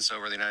presence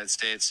over the United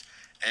States?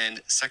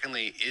 And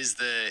secondly, is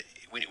the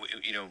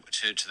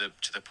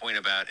to the point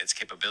about its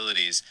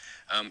capabilities,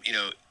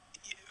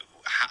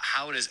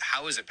 how is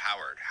it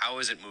powered? How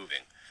is it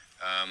moving?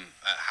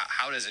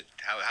 How is it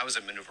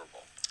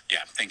maneuverable?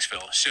 Yeah, thanks,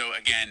 Phil. So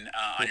again,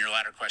 on your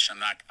latter question,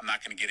 I'm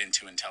not going to get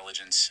into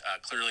intelligence.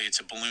 Clearly,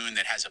 it's a balloon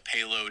that has a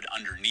payload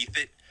underneath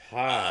it.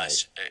 Hi.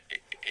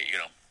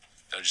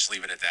 I'll just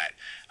leave it at that.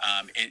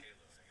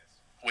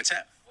 What's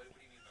that?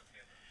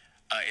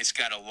 It's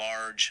got a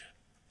large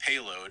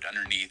payload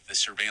underneath the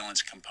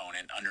surveillance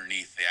component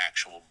underneath the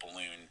actual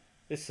balloon.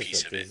 This piece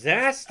is a of it.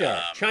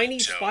 disaster.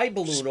 Chinese so spy just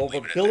balloon leave over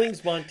it at Billings,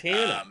 that.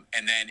 Montana.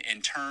 And then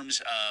in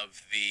terms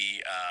of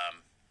the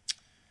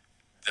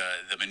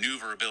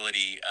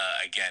maneuverability,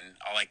 again,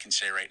 all I can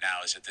say right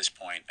now is at this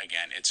point,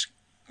 again, it's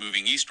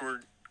moving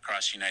eastward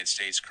across the United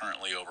States,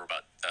 currently over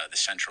about the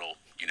central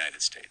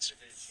United States.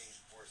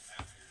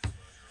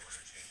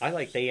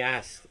 They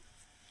asked,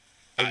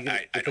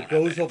 I if don't it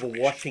goes have that over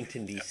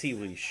Washington, D.C.,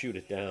 will you shoot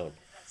it down?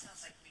 That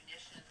sounds like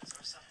munitions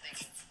or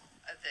something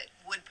that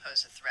would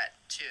pose a threat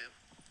to.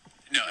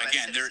 No, US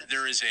again, citizens.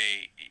 there is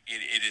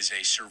it is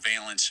a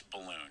surveillance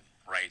balloon,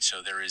 right?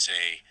 So there is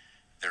a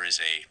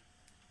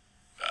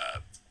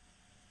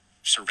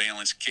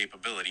surveillance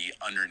capability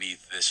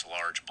underneath this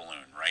large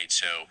balloon, right?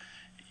 So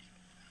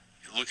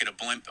you look at a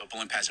blimp. A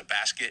blimp has a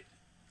basket,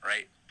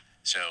 right?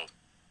 So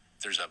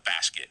there's a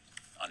basket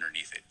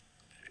underneath it.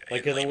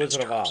 Like in The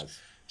Wizard of Oz.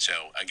 So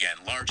again,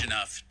 large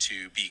enough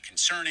to be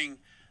concerning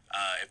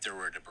if there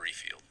were a debris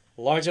field.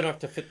 Large enough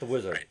to fit the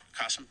wizard. Right,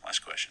 Qasim, last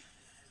question.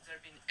 Has there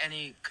been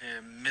any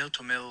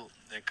mill-to-mill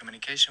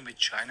communication with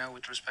China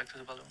with respect to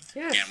the balloon?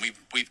 Yes. Again,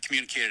 we've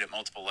communicated at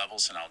multiple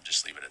levels, and I'll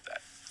just leave it at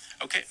that.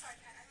 Okay.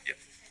 Yeah.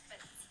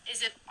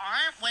 Is it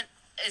armed?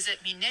 Is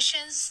it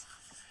munitions?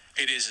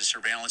 It is a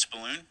surveillance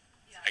balloon.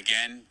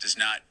 Again, does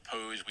not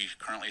pose. We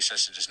currently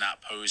assess it does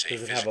not pose a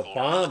Does it have a physical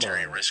bomb or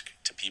military on it? risk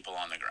to people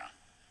on the ground.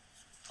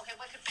 Okay,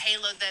 what could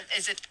payload that?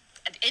 Is it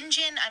an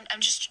engine? I'm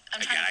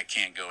Again, trying I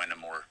can't go into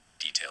more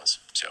details.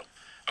 So,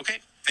 okay.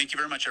 Thank you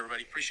very much,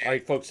 everybody. Appreciate All it.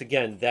 right, folks,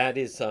 again, that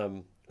is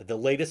the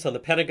latest on the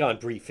Pentagon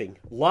briefing.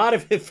 A lot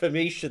of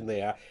information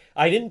there.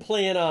 I didn't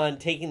plan on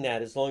taking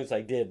that as long as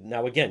I did.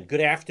 Now, again,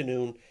 good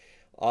afternoon.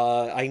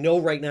 I know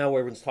right now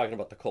everyone's talking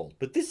about the cold,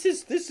 but this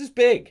is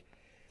big.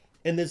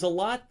 And there's a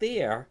lot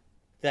there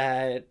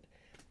that,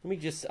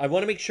 I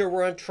want to make sure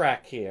we're on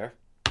track here.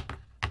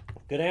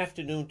 Good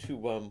afternoon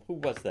to, who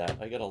was that?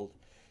 I got a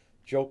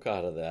joke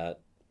out of that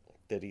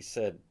he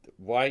said,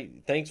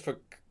 thanks for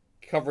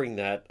covering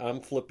that.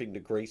 I'm flipping to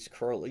Grace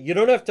Curley. You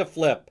don't have to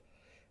flip.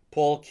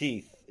 Paul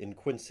Keith in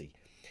Quincy.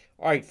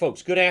 All right,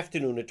 folks, good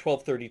afternoon at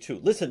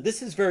 12:32. Listen,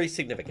 this is very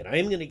significant. I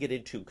am going to get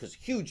into, because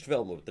huge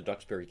development with the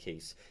Duxbury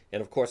case.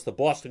 And, of course, the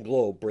Boston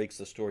Globe breaks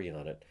the story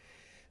on it.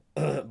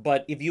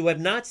 But if you have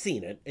not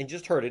seen it and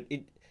just heard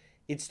it,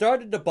 it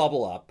started to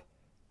bubble up,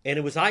 and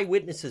it was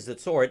eyewitnesses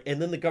that saw it,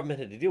 and then the government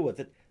had to deal with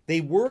it.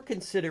 They were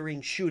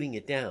considering shooting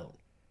it down,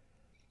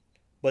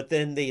 but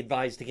then they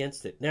advised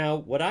against it. Now,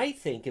 what I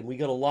think, and we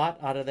got a lot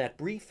out of that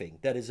briefing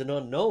that is an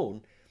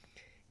unknown,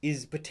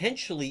 is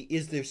potentially,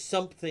 is there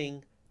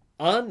something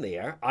on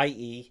there,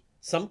 i.e.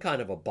 some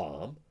kind of a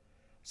bomb,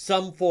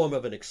 some form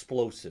of an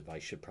explosive, I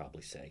should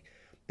probably say,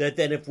 that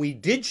then if we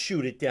did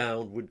shoot it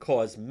down would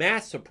cause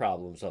massive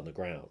problems on the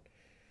ground.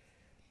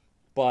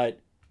 But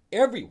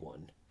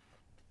everyone,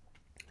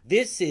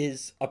 this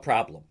is a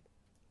problem.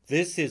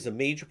 This is a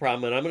major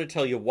problem, and I'm going to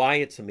tell you why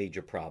it's a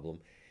major problem,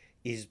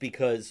 is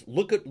because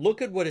look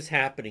at what is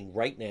happening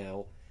right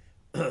now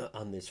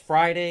on this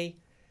Friday,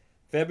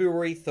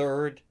 February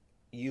 3rd.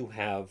 You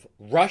have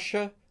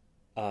Russia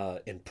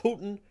and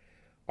Putin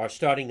are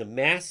starting a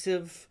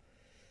massive,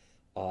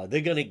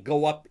 they're going to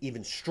go up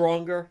even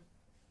stronger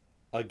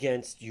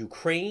against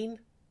Ukraine.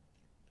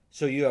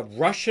 So you have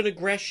Russian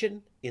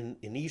aggression in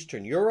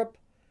Eastern Europe,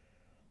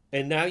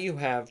 and now you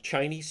have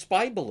Chinese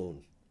spy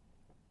balloon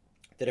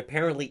that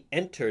apparently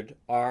entered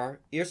our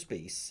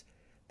airspace.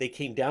 They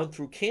came down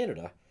through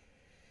Canada.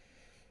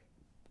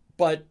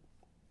 But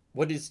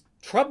what is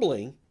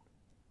troubling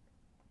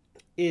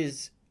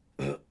is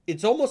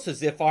it's almost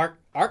as if our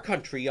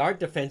country, our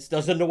defense,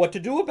 doesn't know what to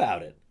do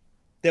about it.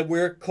 That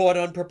we're caught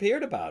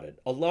unprepared about it.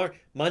 Alarm.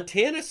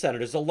 Montana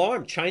senators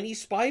alarmed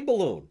Chinese spy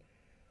balloon.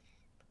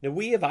 Now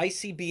we have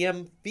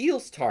ICBM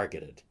fields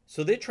targeted.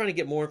 So they're trying to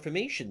get more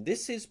information.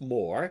 This is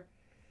more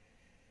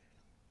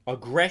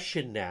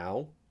aggression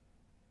now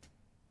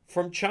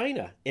from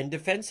China. And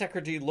Defense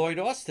Secretary Lloyd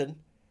Austin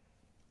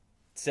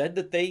said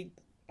that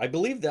I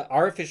believe that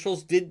our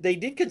officials did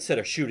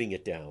consider shooting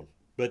it down,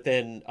 but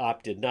then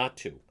opted not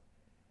to.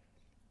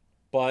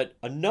 But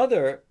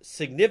another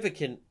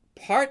significant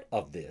part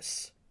of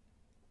this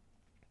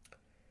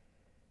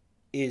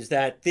is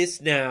that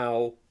this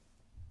now,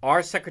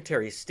 our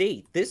Secretary of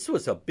State, this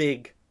was a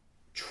big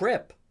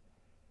trip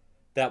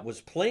that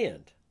was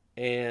planned.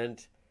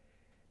 And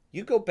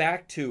you go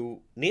back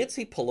to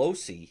Nancy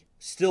Pelosi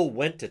still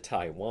went to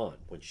Taiwan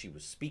when she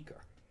was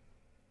speaker.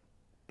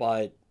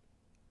 But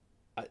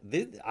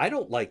I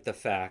don't like the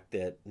fact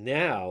that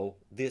now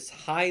this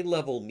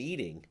high-level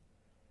meeting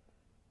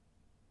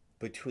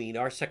between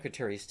our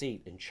Secretary of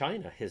State and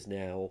China has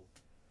now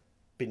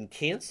been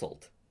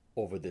canceled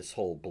over this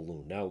whole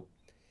balloon. Now,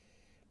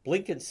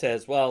 Blinken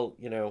says, well,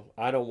 you know,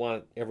 I don't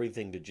want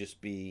everything to just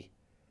be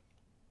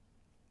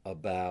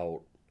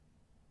about,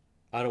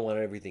 I don't want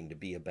everything to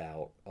be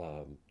about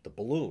the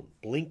balloon.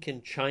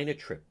 Blinken China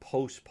trip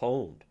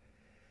postponed.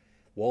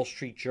 Wall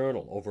Street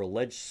Journal over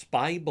alleged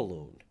spy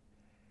balloon.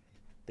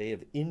 They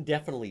have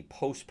indefinitely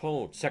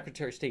postponed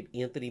Secretary of State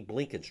Anthony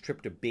Blinken's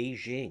trip to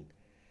Beijing,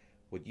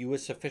 what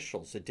U.S.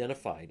 officials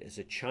identified as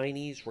a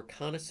Chinese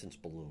reconnaissance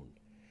balloon.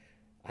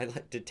 I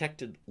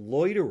detected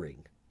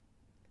loitering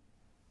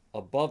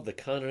above the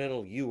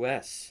continental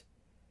U.S.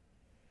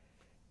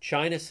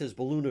 China says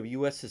balloon of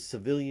U.S.'s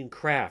civilian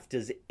craft.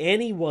 Does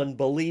anyone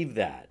believe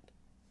that?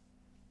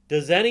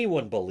 Does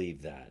anyone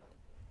believe that?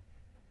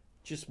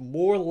 Just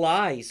more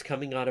lies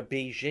coming out of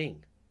Beijing.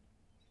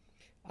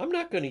 I'm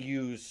not going to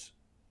use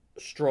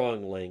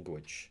strong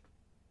language.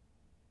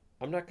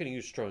 I'm not going to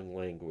use strong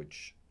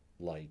language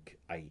like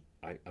I'm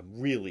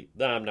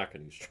not going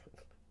to use strong.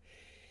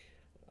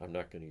 I'm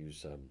not going to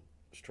use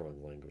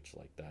strong language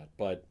like that.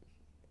 But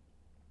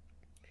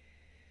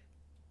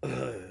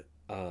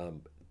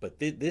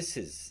this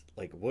is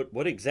like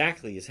what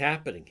exactly is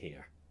happening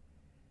here?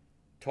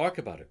 Talk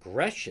about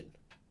aggression.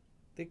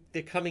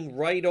 They're coming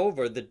right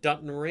over the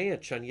Dutton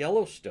Ranch on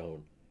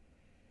Yellowstone.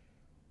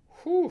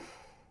 Whew.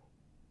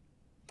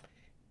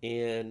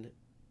 And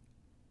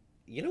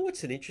you know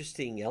what's an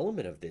interesting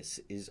element of this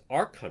is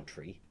our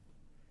country.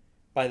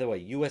 By the way,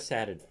 U.S.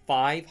 added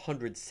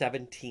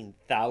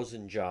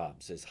 517,000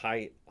 jobs as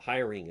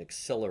hiring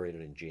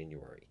accelerated in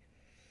January.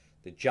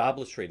 The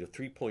jobless rate of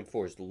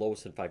 3.4 is the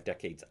lowest in 5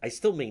 decades. I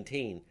still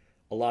maintain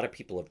a lot of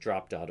people have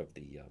dropped out of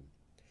the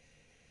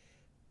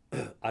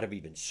out of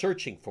even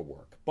searching for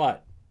work.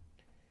 But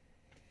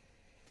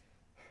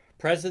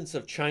presence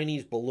of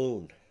Chinese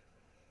balloon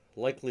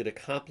likely to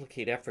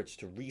complicate efforts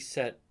to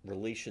reset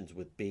relations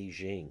with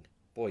Beijing.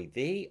 Boy,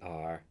 they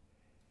are.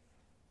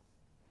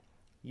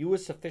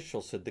 U.S.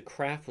 officials said the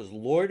craft was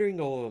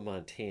loitering over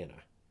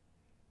Montana,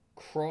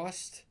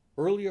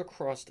 earlier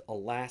crossed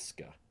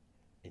Alaska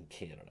and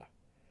Canada.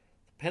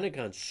 The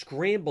Pentagon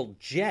scrambled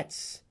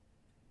jets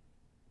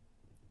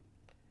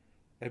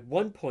at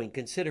one point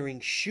considering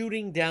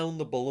shooting down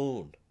the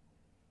balloon,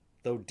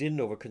 though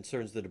didn't over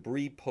concerns the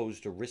debris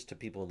posed a risk to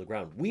people on the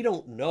ground. We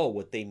don't know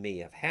what they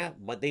might have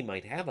on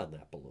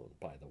that balloon,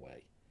 by the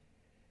way.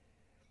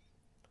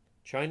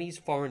 Chinese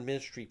Foreign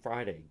Ministry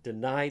Friday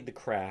denied the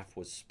craft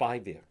was spy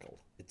vehicle.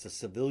 It's a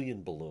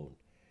civilian balloon,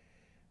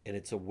 and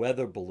it's a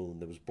weather balloon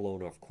that was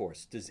blown off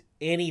course. Does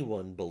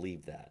anyone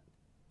believe that?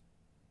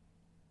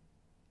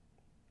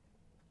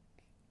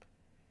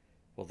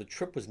 Well, the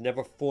trip was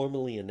never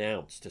formally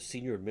announced. A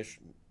senior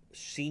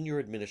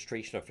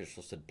administration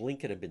official said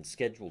Blinken had been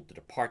scheduled to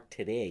depart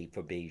today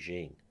for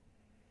Beijing.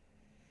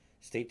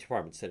 State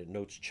Department said it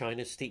notes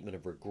China's statement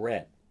of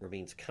regret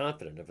remains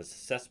confident of its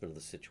assessment of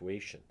the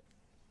situation.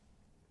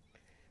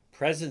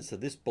 Presence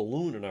of this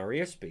balloon in our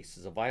airspace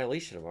is a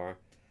violation of our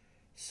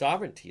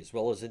sovereignty as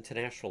well as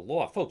international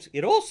law. Folks,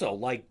 it also,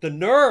 like, the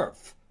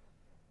nerve.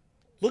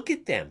 Look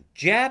at them,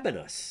 jabbing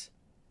us.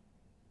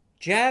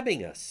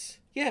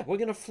 Yeah, we're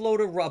going to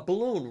float a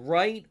balloon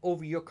right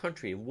over your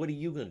country, and what are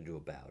you going to do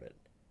about it?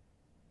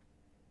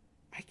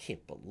 I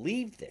can't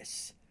believe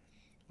this.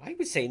 I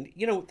was saying,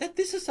 you know, that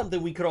this is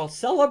something we could all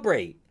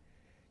celebrate.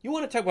 You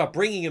want to talk about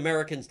bringing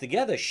Americans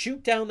together,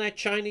 shoot down that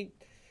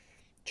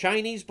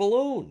Chinese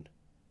balloon.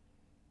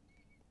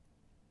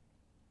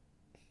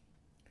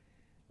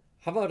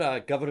 How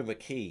about Governor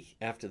McKee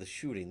after the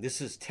shooting? This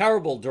is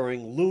terrible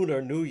during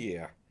Lunar New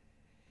Year.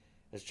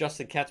 As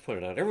Justin Katz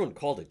pointed out, everyone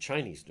called it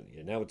Chinese New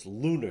Year. Now it's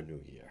Lunar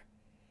New Year.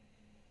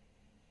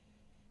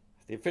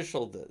 The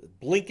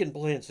Blinken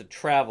plans to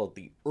travel at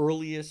the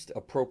earliest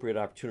appropriate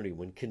opportunity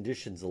when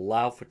conditions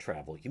allow for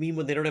travel. You mean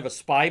when they don't have a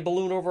spy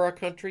balloon over our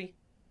country?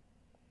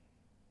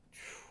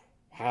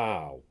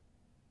 Wow.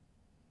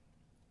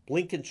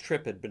 Blinken's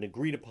trip had been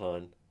agreed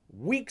upon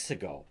weeks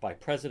ago by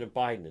President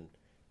Biden and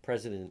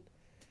President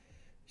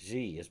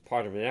Xi as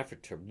part of an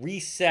effort to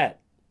reset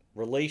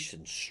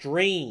relations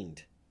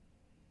strained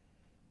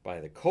by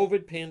the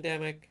COVID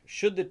pandemic.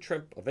 Should the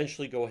trip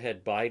eventually go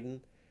ahead,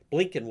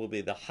 Blinken will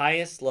be the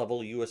highest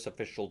level U.S.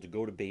 official to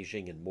go to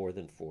Beijing in more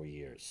than 4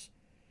 years.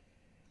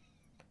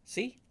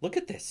 See, look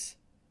at this.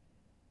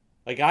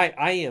 Like,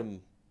 I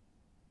am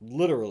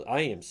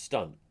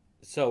stunned.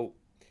 So,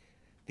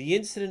 the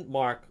incident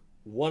marked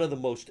one of the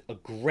most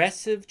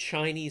aggressive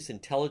Chinese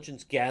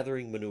intelligence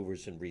gathering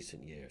maneuvers in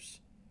recent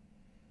years.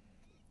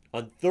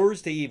 On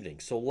Thursday evening,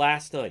 so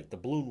last night, the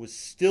balloon was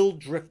still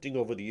drifting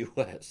over the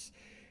U.S.,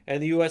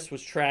 and the U.S.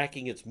 was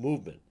tracking its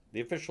movement.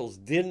 The officials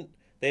didn't,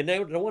 they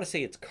don't want to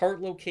say its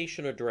current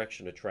location or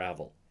direction of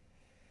travel.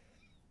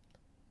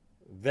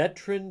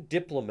 Veteran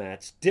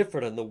diplomats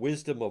differed on the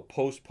wisdom of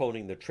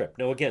postponing the trip.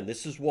 Now, again,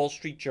 this is Wall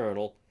Street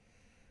Journal.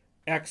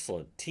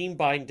 Excellent. Team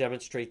Biden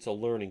demonstrates a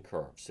learning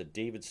curve, said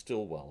David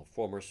Stilwell, a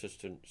former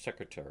assistant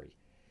secretary.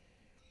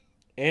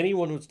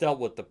 Anyone who's dealt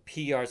with the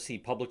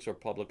PRC,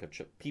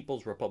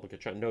 People's Republic of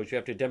China, knows you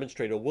have to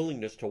demonstrate a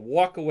willingness to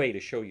walk away to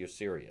show you're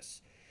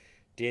serious.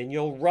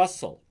 Daniel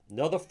Russell,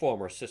 another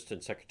former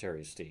assistant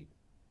secretary of state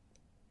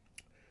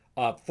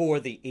for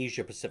the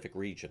Asia-Pacific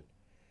region,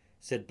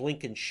 said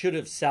Blinken should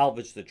have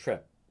salvaged the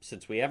trip.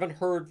 Since we haven't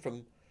heard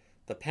from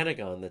the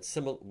Pentagon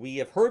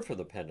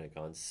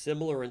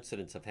similar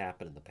incidents have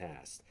happened in the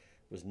past.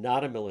 It was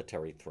not a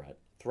military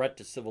threat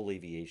to civil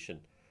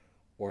aviation,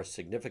 or a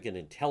significant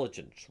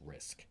intelligence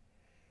risk.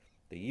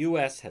 The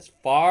U.S. has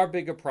far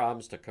bigger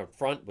problems to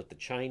confront with the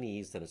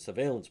Chinese than a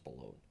surveillance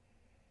balloon.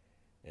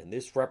 And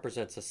this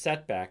represents a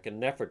setback in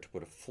an effort to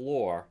put a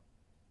floor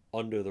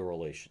under the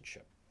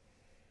relationship.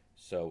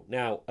 So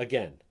now,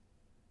 again,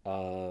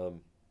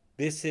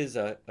 this is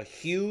a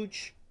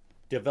huge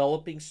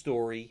developing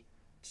story.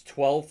 It's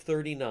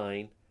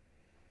 12:39.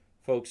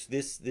 Folks,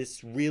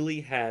 this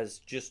really has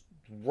just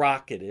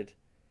rocketed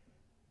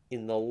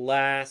in the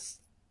last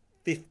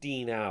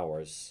 15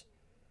 hours.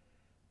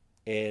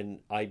 And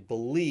I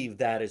believe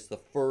that is the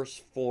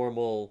first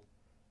formal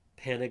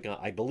Pentagon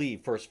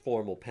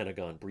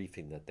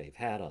briefing that they've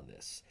had on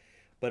this.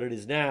 But it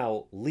is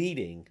now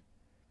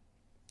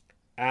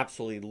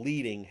absolutely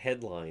leading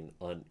headline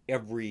on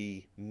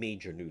every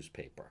major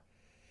newspaper.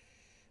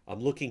 I'm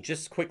looking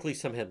just quickly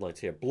some headlines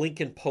here.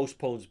 Blinken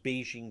postpones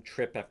Beijing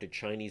trip after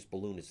Chinese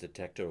balloon is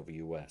detected over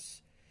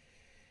U.S.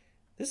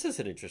 This is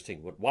an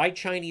interesting one. Why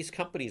Chinese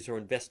companies are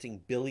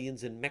investing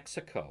billions in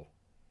Mexico.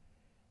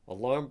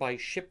 Alarmed by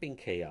shipping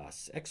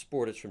chaos,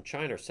 exporters from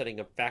China are setting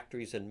up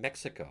factories in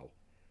Mexico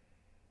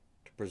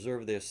to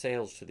preserve their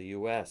sales to the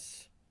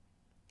U.S.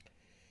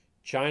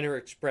 China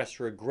expressed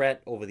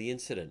regret over the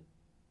incident,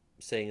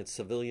 saying it's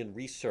civilian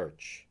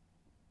research.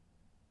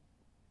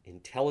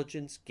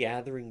 Intelligence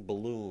gathering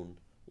balloon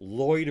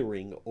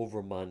loitering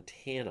over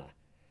Montana.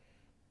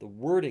 The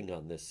wording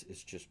on this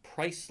is just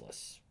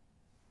priceless.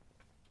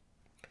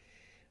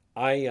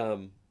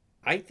 I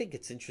think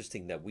it's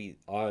interesting that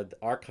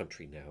our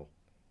country now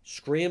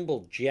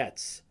scrambled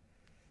jets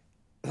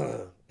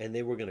and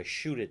they were going to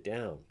shoot it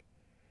down.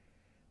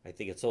 I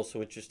think it's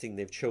also interesting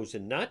they've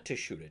chosen not to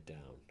shoot it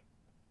down.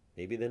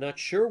 Maybe they're not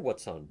sure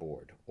what's on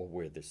board or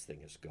where this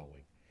thing is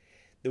going.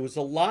 There was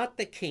a lot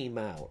that came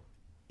out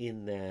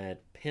in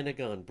that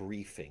Pentagon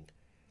briefing.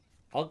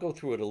 I'll go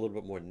through it a little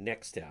bit more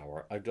next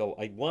hour.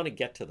 I want to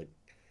get to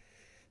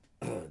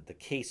the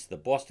case. The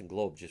Boston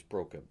Globe just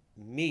broke a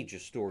major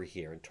story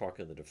here and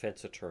talking to the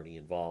defense attorney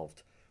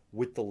involved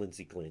with the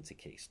Lindsey Glancy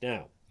case.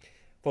 Now,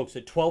 folks,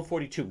 at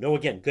 12:42. No,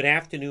 again, good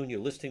afternoon. You're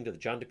listening to the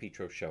John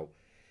DePietro Show.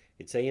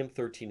 It's AM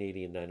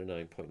 1380 and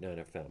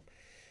 99.9 FM.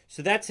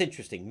 So that's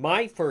interesting.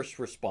 My first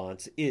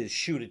response is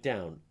shoot it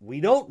down. We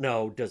don't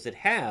know, does it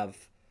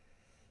have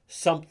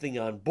something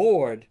on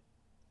board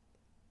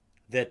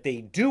that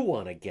they do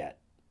want to get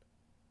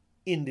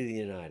into the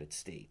United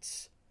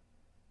States?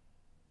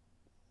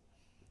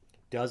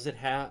 Does it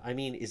have,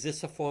 is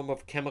this a form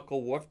of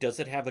chemical warfare? Does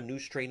it have a new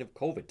strain of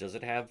COVID? Does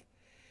it have,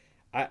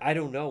 I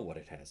don't know what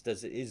it has.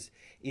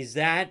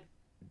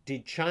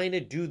 Did China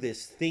do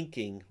this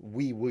thinking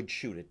we would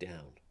shoot it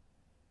down?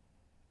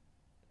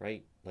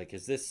 Right? Like,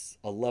 is this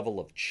a level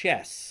of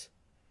chess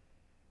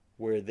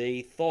where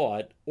they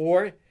thought,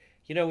 or,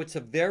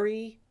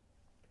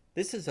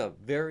 this is a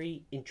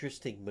very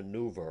interesting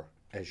maneuver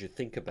as you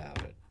think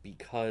about it,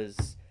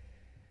 because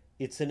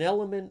it's an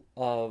element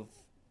of,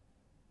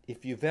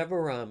 if you've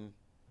ever, and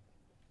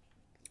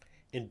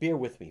bear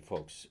with me,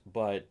 folks,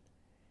 but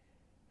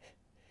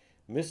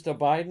Mr.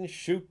 Biden,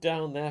 shoot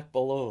down that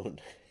balloon.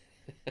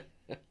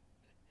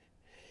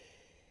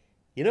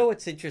 You know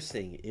what's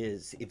interesting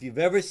is, if you've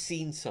ever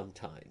seen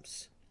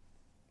sometimes,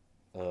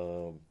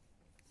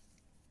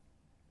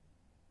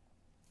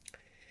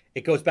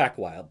 it goes back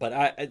a while,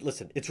 but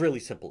listen, it's really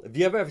simple. If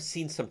you ever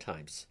seen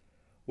sometimes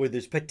where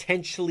there's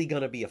potentially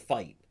going to be a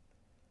fight,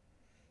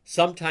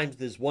 sometimes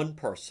there's one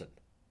person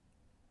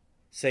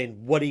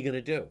saying, what are you going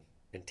to do?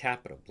 And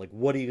tapping them, like,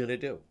 what are you going to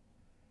do?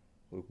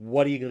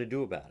 What are you going to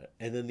do about it?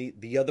 And then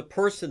the other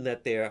person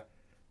that they're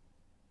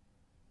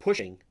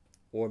pushing,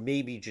 or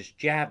maybe just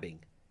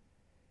jabbing,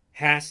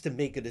 has to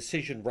make a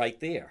decision right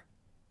there.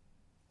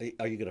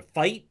 Are you going to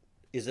fight?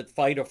 Is it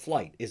fight or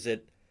flight? Is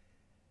it,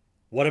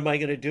 what am I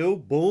going to do?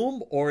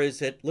 Boom. Or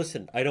is it,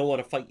 listen, I don't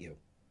want to fight you,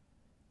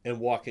 and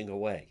walking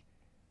away?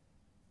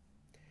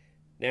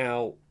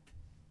 Now,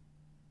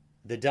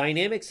 the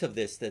dynamics of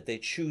this, that they're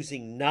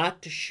choosing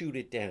not to shoot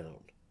it down,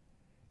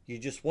 you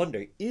just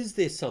wonder, is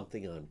there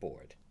something on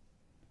board?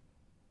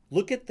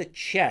 Look at the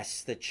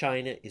chess that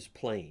China is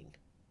playing.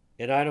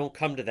 And I don't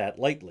come to that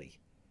lightly.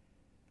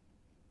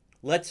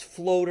 Let's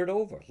float it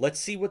over. Let's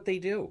see what they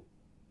do.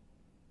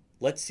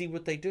 Let's see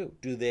what they do.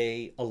 Do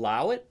they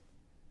allow it?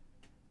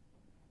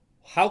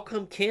 How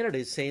come Canada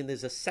is saying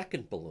there's a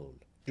second balloon?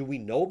 Do we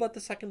know about the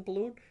second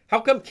balloon? How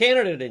come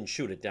Canada didn't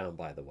shoot it down,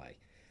 by the way?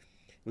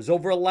 It was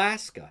over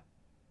Alaska.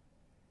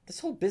 This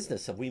whole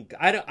business of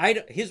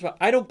here's what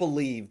I don't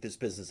believe this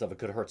business of it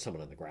could hurt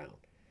someone on the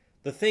ground.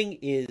 The thing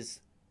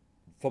is,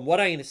 from what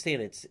I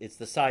understand, it's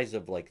the size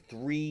of like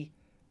 3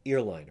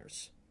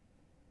 airliners.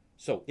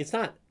 So it's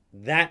not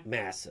that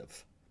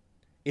massive.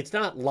 It's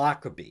not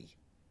Lockerbie.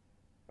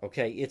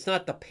 Okay? It's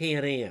not the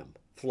Pan Am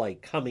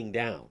flight coming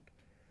down.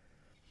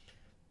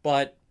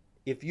 But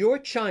if you're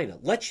China,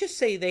 let's just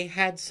say they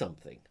had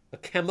something, a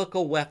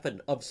chemical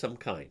weapon of some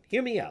kind.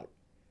 Hear me out.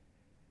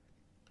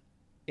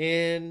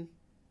 And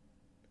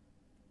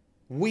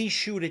we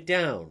shoot it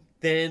down.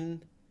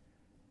 Then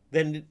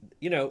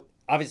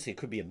obviously it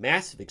could be a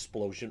massive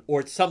explosion,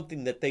 or it's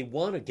something that they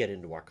want to get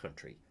into our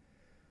country.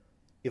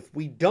 If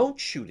we don't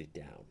shoot it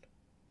down,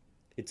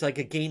 it's like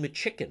a game of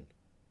chicken,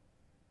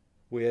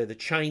 where the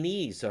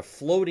Chinese are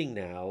floating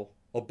now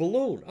a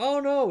balloon. Oh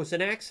no, it was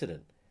an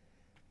accident.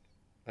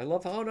 I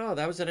love, oh no,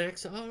 that was an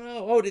accident. Oh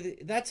no,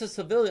 that's a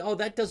civilian. Oh,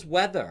 that does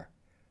weather.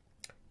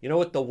 You know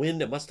what, the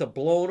wind, it must have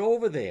blown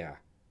over there.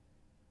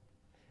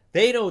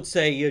 They don't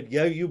say,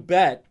 yeah, you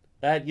bet.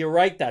 That you're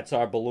right, that's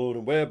our balloon,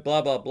 and we're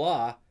blah, blah,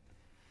 blah.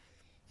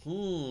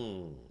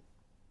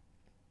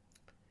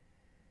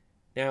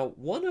 Now,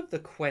 one of the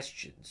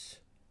questions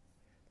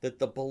that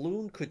the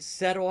balloon could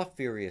set off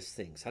various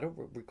things. I don't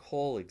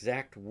recall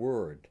exact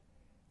word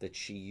that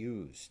she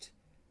used.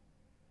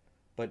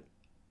 But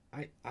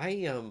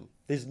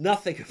there's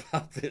nothing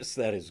about this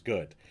that is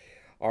good.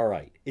 All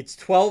right, it's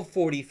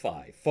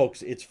 12:45.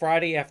 Folks, it's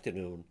Friday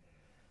afternoon,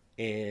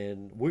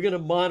 and we're going to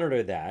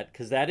monitor that,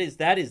 because that is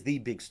the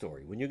big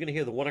story. When you're going to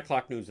hear the 1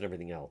 o'clock news and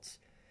everything else,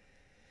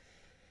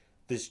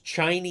 this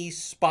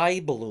Chinese spy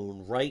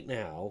balloon right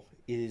now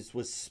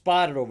was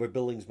spotted over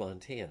Billings,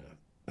 Montana,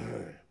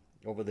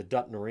 over the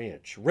Dutton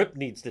Ranch. Rip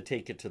needs to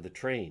take it to the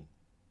train.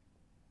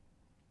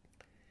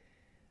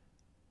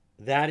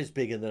 That is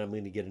big, and then I'm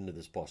going to get into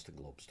this Boston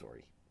Globe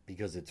story,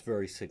 because it's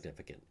very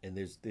significant, and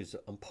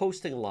I'm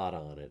posting a lot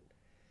on it.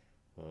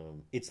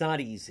 It's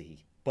not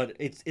easy, but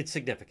it's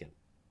significant.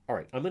 All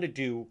right, let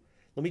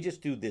me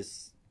just do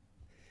this.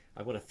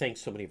 I want to thank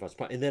so many of us,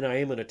 and then I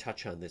am going to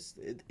touch on this.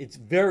 It's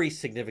very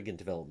significant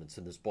developments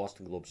in this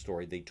Boston Globe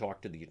story. They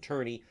talked to the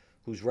attorney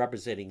who's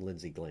representing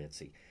Lindsay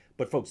Glancy.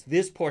 But folks,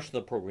 this portion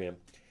of the program,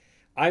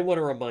 I want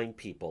to remind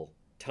people,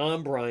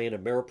 Tom Bryan,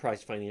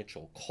 Ameriprise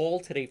Financial, call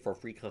today for a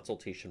free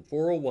consultation,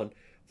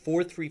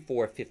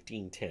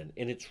 401-434-1510.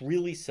 And it's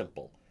really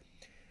simple.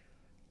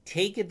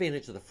 Take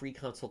advantage of the free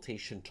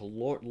consultation to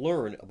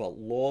learn about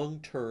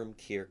long-term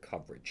care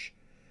coverage.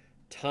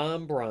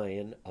 Tom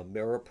Bryan,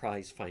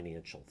 Ameriprise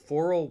Financial,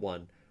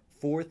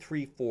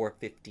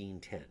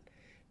 401-434-1510.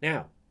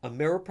 Now,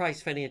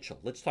 Ameriprise Financial,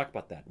 let's talk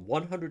about that.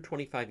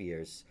 125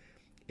 years,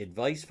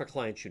 advice for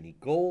clients'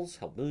 unique goals,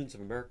 help millions of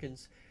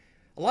Americans.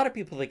 A lot of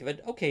people think of it,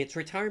 okay, it's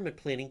retirement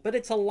planning, but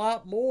it's a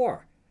lot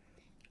more.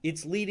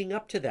 It's leading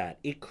up to that.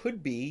 It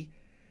could be,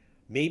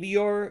 maybe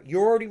you're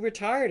already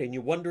retired and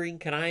you're wondering,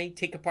 can I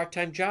take a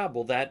part-time job?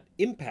 Will that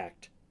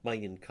impact my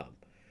income?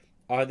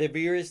 Are there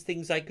various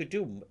things I could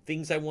do,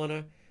 things I want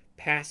to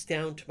pass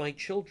down to my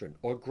children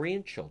or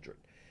grandchildren?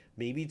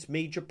 Maybe it's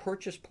major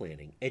purchase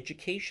planning,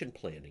 education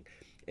planning,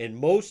 and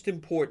most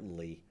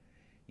importantly,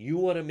 you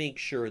want to make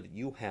sure that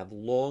you have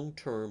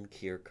long-term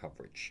care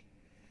coverage.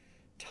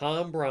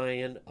 Tom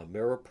Bryan,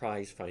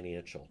 Ameriprise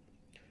Financial.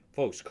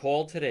 Folks,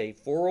 call today,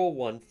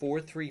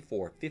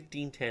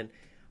 401-434-1510.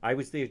 I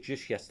was there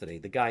just yesterday.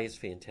 The guy is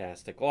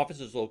fantastic. Office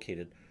is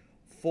located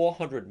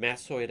 400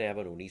 Massasoit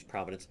Avenue in East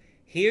Providence.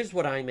 Here's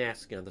what I'm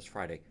asking on this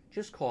Friday.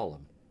 Just call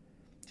him.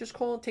 Just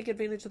call and take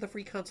advantage of the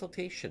free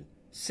consultation.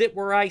 Sit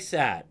where I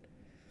sat.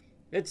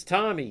 It's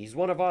Tommy. He's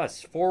one of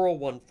us.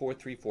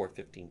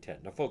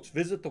 401-434-1510. Now, folks,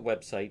 visit the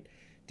website,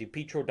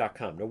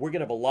 DePietro.com. Now, we're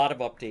going to have a lot of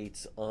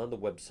updates on the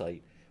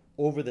website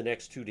over the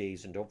next 2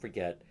 days. And don't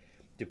forget,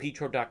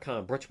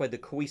 DePietro.com, brought to you by the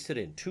Coesit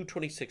Inn,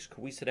 226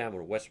 Coesit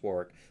Avenue, West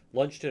Warwick.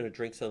 Lunch, dinner,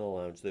 drinks in the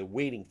lounge. They're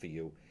waiting for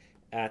you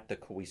at the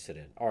Coesit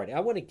Inn. All right, I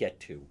want to get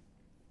to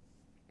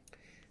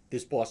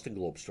this Boston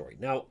Globe story.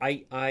 Now,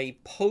 I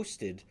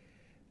posted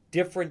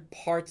different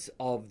parts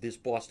of this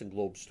Boston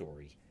Globe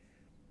story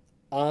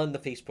on the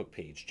Facebook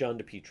page, John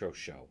DePietro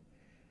Show.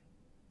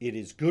 It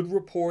is good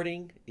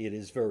reporting. It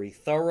is very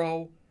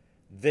thorough.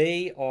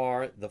 They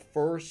are the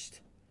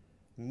first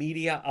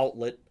media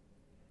outlet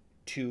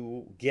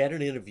to get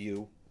an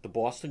interview, the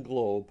Boston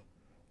Globe,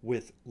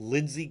 with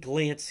Lindsay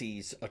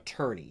Glancy's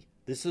attorney.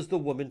 This is the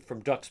woman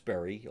from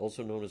Duxbury,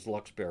 also known as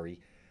Luxbury,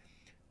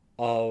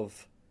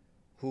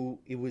 who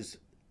it was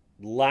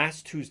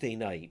last Tuesday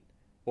night,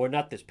 or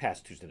not this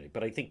past Tuesday night,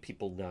 but I think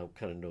people now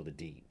kind of know the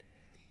date.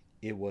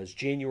 It was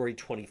January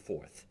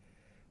 24th,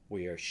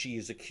 where she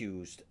is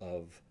accused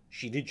of,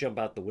 she did jump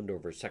out the window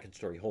of her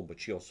second-story home, but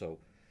she also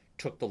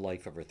took the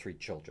life of her 3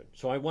 children.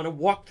 So I want to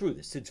walk through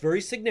this. It's very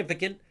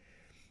significant.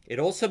 It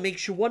also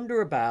makes you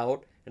wonder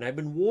about, and I've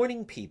been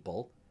warning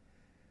people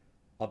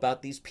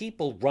about these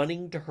people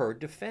running to her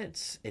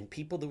defense, and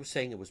people that were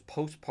saying it was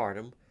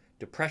postpartum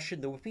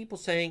depression. There were people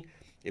saying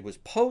it was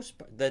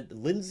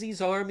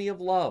Lindsay's army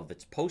of love.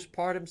 It's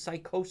postpartum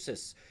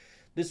psychosis.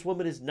 This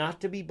woman is not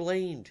to be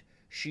blamed.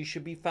 She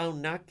should be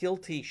found not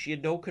guilty. She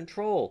had no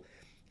control.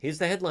 Here's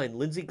the headline.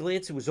 Lindsay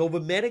Glancy was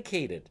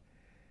over-medicated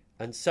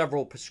on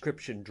several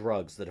prescription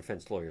drugs, the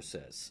defense lawyer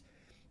says.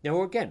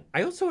 Now, again,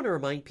 I also want to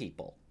remind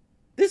people,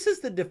 this is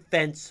the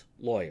defense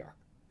lawyer.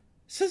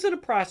 This isn't a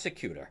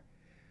prosecutor.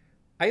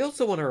 I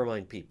also want to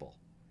remind people,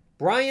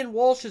 Brian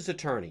Walsh's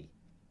attorney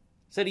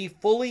said he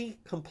fully,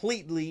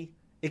 completely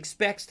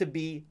expects to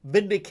be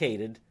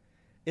vindicated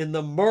in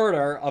the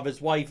murder of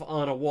his wife,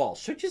 Anna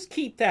Walsh. So just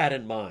keep that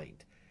in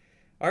mind.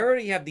 I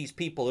already have these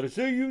people that are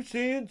saying, you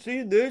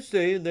saying this,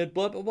 saying that,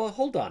 blah, blah, blah.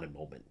 Hold on a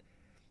moment.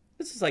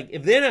 This is like,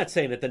 if they're not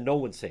saying it, then no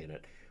one's saying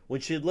it.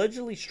 When she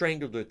allegedly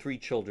strangled her 3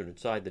 children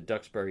inside the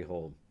Duxbury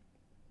home,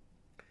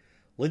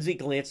 Lindsay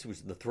Glancy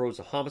was in the throes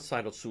of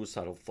homicidal,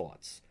 suicidal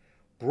thoughts,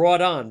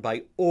 brought on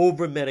by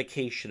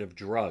over-medication of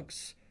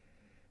drugs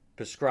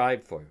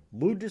prescribed for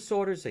mood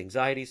disorders,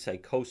 anxiety,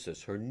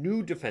 psychosis, her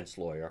new defense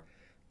lawyer,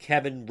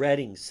 Kevin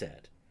Redding,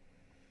 said.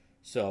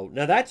 So,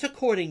 now that's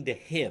according to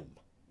him.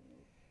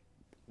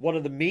 One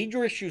of the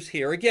major issues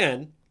here,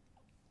 again,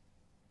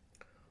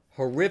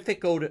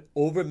 horrific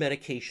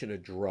over-medication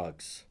of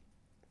drugs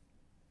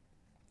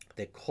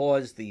that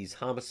caused these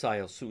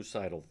homicidal,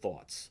 suicidal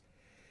thoughts.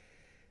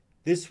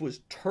 This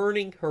was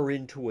turning her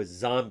into a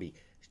zombie.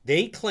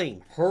 They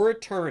claim, her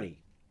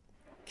attorney,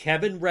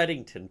 Kevin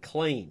Reddington,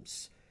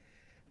 claims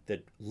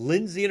that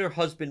Lindsay and her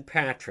husband,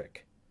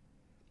 Patrick,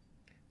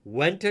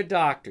 went to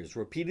doctors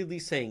repeatedly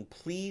saying,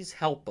 please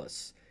help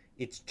us.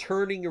 It's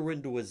turning her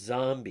into a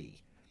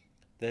zombie.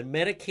 The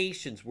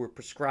medications were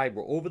prescribed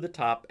were over the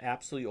top,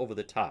 absolutely over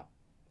the top.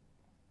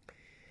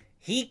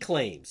 He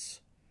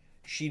claims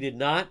she did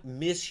not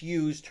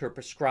misuse her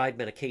prescribed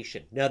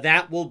medication. Now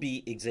that will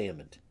be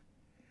examined.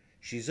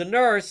 She's a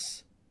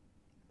nurse.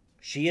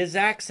 She has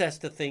access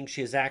to things.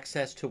 She has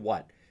access to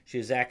what? She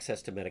has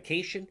access to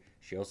medication.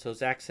 She also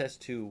has access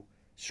to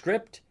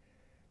script.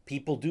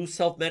 People do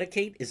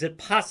self-medicate. Is it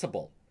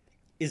possible?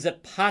 Is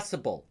it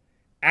possible,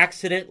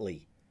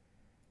 accidentally,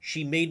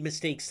 she made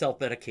mistakes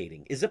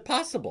self-medicating? Is it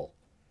possible?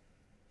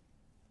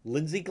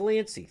 Lindsay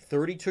Glancy,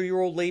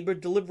 32-year-old labor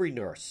delivery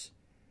nurse,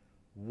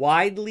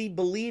 widely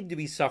believed to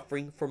be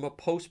suffering from a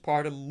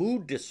postpartum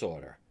mood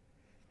disorder,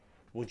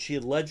 when she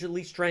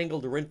allegedly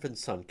strangled her infant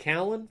son,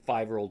 Callan,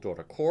 5-year-old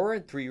daughter, Cora,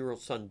 and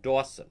 3-year-old son,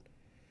 Dawson,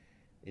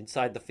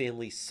 inside the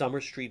family's Summer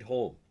Street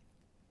home.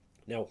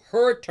 Now,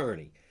 her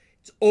attorney,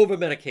 it's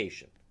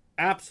over-medication,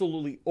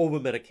 absolutely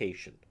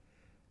over-medication,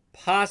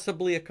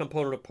 possibly a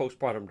component of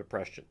postpartum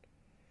depression.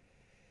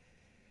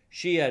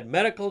 She had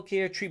medical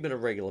care, treatment on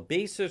a regular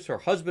basis. Her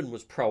husband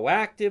was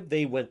proactive.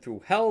 They went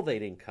through hell. They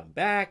didn't come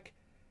back.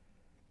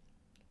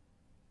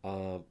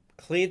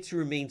 Clancy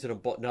remains in a...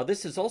 Now,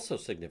 this is also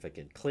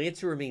significant.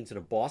 Clancy remains in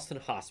a Boston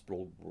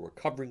hospital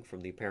recovering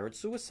from the apparent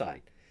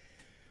suicide.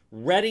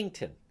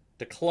 Reddington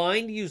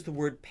declined to use the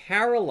word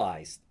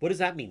paralyzed. What does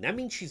that mean? That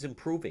means she's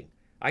improving.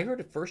 I heard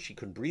at first she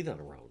couldn't breathe on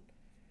her own.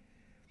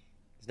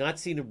 He's not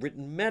seen a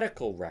written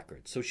medical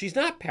record, so she's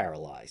not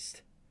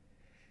paralyzed.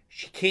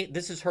 She can't...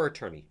 This is her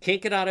attorney.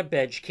 Can't get out of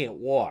bed. She can't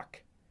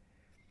walk.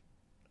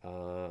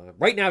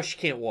 Right now, she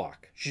can't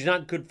walk. She's not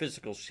in good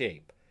physical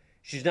shape.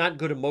 She's not in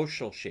good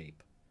emotional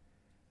shape.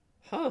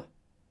 Huh.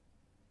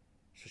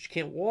 So she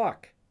can't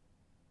walk.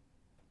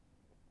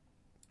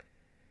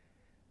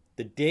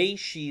 The day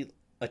she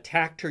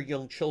attacked her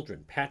young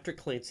children, Patrick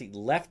Clancy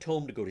left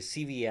home to go to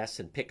CVS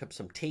and pick up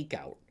some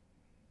takeout.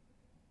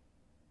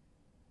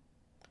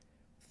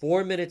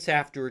 4 minutes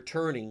after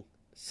returning,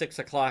 6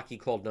 o'clock, he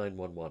called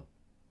 911.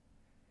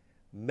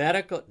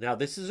 Now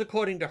this is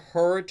according to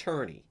her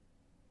attorney.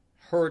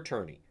 Her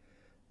attorney.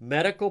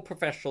 Medical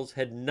professionals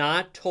had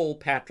not told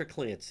Patrick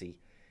Clancy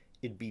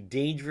it'd be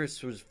dangerous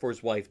for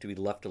his wife to be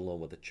left alone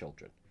with the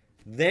children.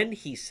 Then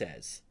he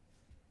says,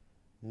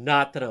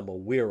 not that I'm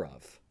aware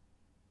of.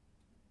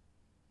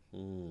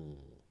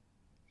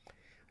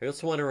 I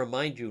also want to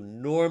remind you,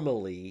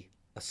 normally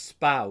a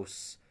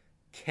spouse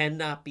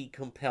cannot be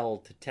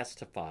compelled to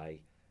testify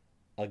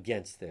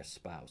against their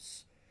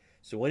spouse.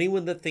 So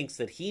anyone that thinks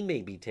that he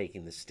may be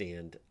taking the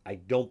stand, I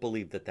don't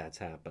believe that that's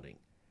happening.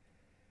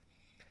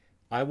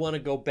 I want to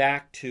go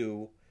back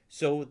to,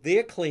 so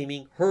they're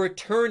claiming, her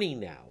attorney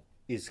now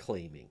is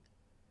claiming,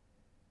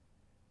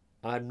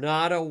 I'm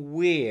not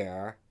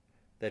aware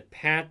that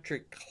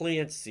Patrick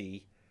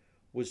Clancy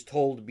was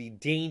told to be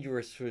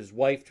dangerous for his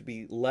wife to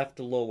be left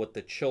alone with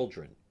the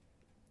children.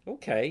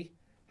 Okay.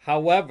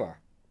 However,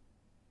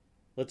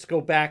 let's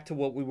go back to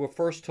what we were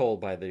first told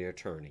by the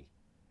attorney.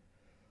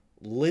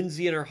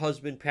 Lindsay and her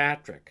husband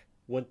Patrick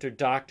went to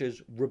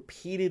doctors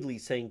repeatedly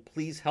saying,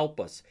 please help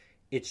us.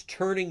 It's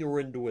turning her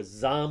into a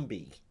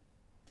zombie.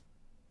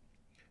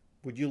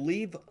 Would you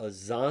leave a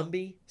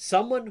zombie?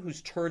 Someone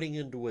who's turning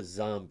into a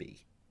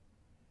zombie.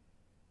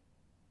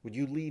 Would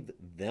you leave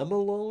them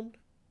alone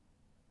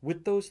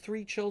with those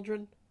 3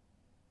 children?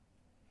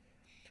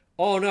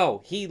 Oh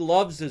no, he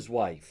loves his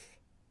wife.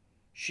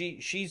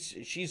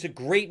 She's a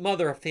great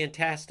mother, a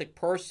fantastic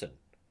person.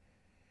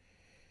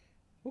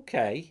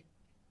 Okay.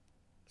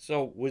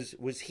 So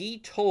was he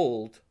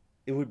told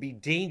it would be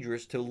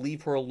dangerous to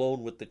leave her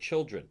alone with the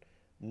children?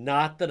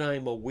 Not that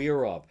I'm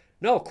aware of.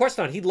 No, of course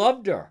not. He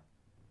loved her.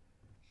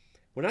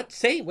 We're not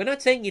saying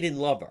he didn't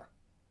love her.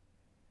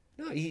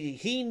 No,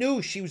 he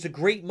knew she was a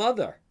great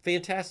mother,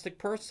 fantastic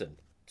person.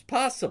 It's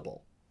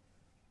possible.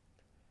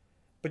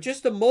 But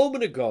just a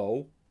moment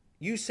ago,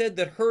 you said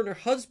that her and her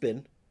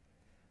husband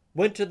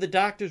went to the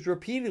doctors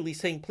repeatedly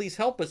saying, please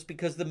help us,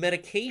 because the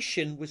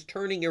medication was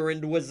turning her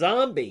into a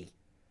zombie.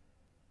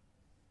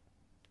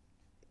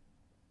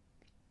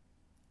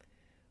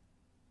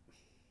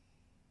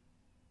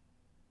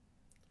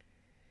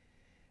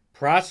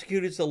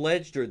 Prosecutors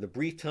alleged during the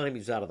brief time he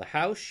was out of the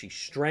house, she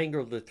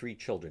strangled the 3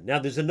 children. Now,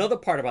 there's another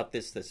part about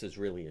this is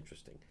really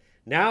interesting.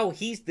 Now,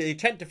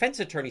 the defense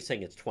attorney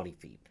saying it's 20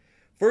 feet.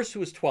 First it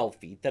was 12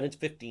 feet, then it's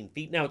 15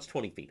 feet, now it's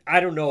 20 feet.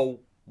 I don't know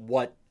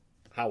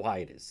how high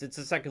it is. It's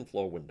a second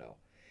floor window.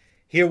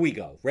 Here we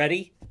go.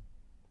 Ready?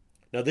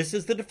 Now, this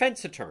is the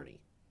defense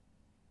attorney.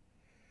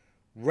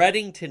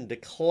 Reddington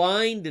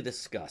declined to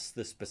discuss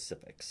the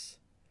specifics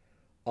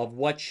of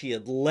what she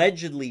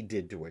allegedly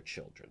did to her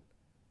children.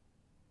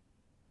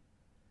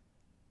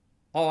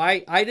 Oh,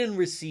 I didn't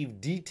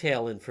receive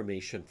detailed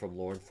information from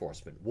law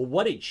enforcement. Well,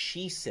 what did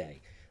she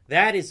say?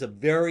 That is a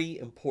very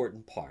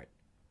important part.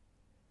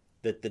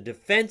 That the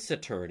defense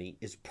attorney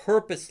is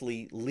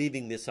purposely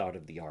leaving this out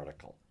of the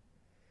article.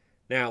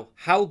 Now,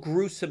 how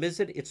gruesome is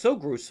it? It's so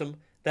gruesome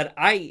that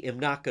I am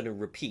not going to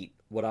repeat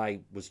what I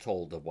was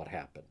told of what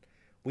happened.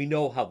 We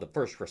know how the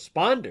first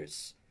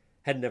responders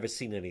had never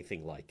seen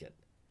anything like it.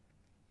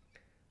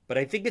 But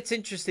I think it's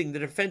interesting, the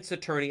defense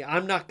attorney,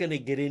 I'm not going to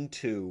get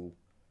into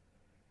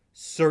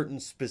certain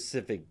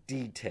specific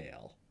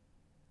detail.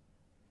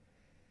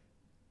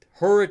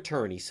 Her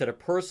attorney said a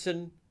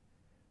person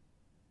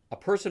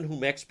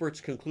whom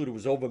experts concluded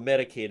was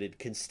over-medicated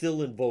can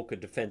still invoke a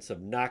defense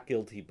of not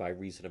guilty by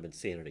reason of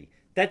insanity.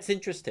 That's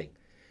interesting.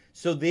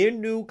 So their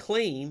new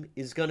claim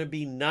is going to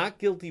be not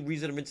guilty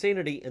reason of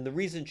insanity, and the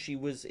reason she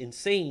was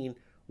insane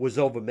was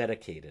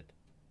over-medicated.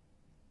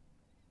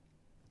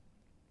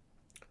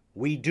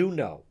 We do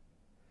know.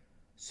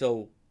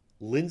 So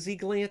Lindsay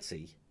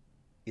Glancy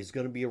is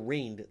going to be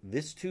arraigned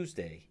this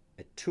Tuesday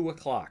at 2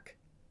 o'clock.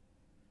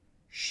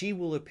 She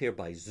will appear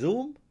by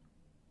Zoom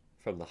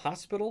from the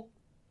hospital.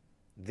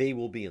 They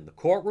will be in the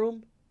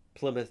courtroom,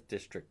 Plymouth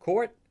District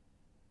Court.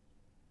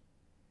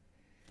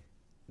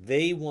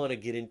 They want to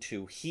get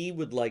into, he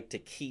would like to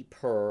keep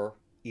her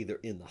either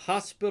in the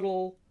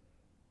hospital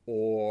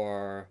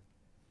or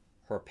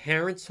her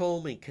parents'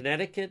 home in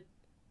Connecticut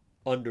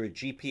under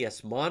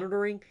GPS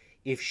monitoring.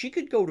 If she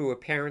could go to her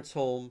parents'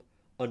 home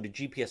under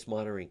GPS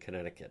monitoring in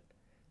Connecticut,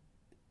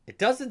 it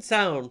doesn't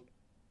sound,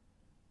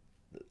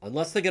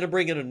 unless they're going to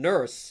bring in a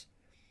nurse,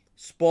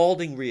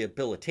 Spalding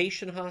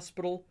Rehabilitation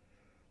Hospital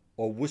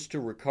or Worcester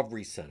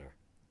Recovery Center.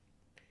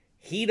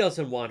 He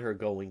doesn't want her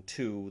going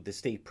to the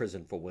State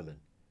Prison for Women,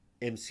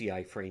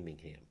 MCI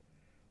Framingham,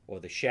 or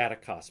the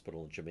Shattuck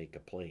Hospital in Jamaica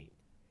Plain.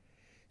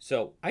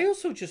 So I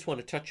also just want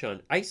to touch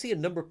on, I see a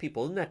number of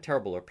people, isn't that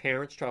terrible? Her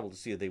parents traveled to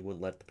see her, they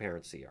wouldn't let the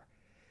parents see her.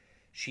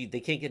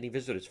 They can't get any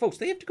visitors. Folks,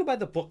 they have to go by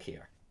the book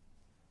here.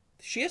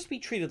 She has to be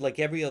treated like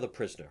every other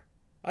prisoner.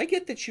 I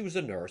get that she was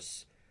a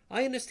nurse.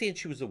 I understand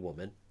she was a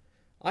woman.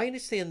 I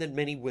understand that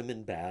many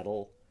women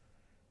battle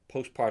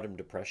postpartum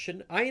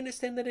depression. I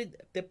understand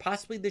that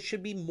possibly there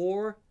should be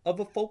more of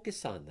a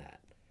focus on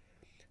that.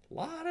 A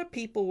lot of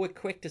people were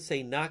quick to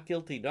say not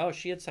guilty. No,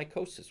 she had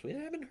psychosis. We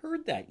haven't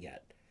heard that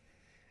yet.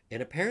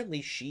 And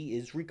apparently she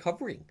is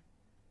recovering.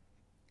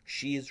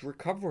 She is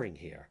recovering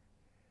here.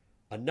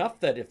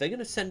 Enough that if they're going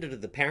to send her to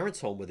the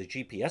parents' home with a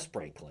GPS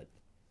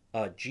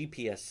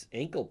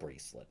ankle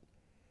bracelet.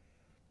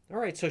 All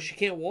right, so she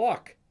can't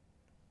walk.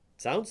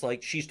 Sounds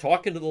like she's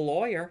talking to the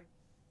lawyer.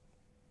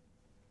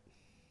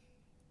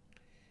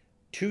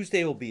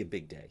 Tuesday will be a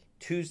big day.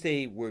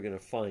 Tuesday, we're going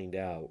to find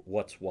out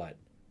what's what.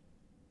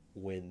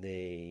 When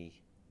they...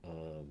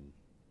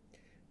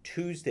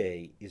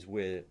 Tuesday is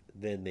where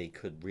then they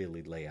could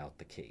really lay out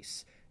the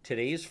case.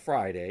 Today is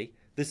Friday.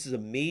 This is a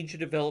major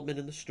development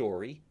in the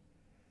story.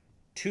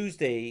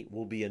 Tuesday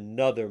will be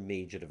another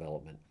major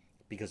development,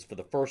 because for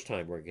the first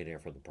time we're going to hear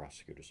from the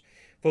prosecutors.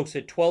 Folks,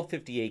 at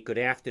 12:58, good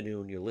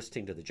afternoon. You're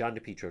listening to the John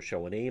DePietro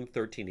Show on AM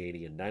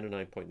 1380 and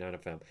 99.9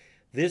 FM.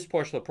 This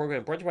portion of the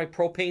program brought to you by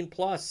Propane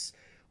Plus.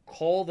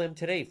 Call them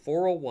today,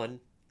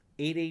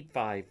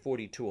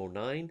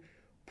 401-885-4209.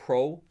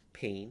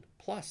 Propane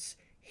Plus.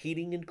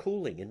 Heating and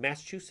cooling in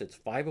Massachusetts,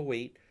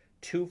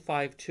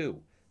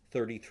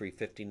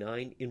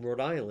 508-252-3359. In Rhode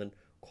Island,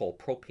 call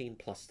Propane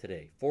Plus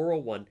today,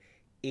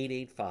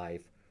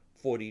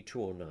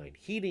 401-885-4209.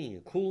 Heating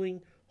and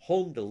cooling,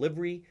 home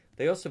delivery.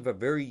 They also have a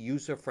very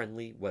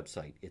user-friendly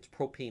website. It's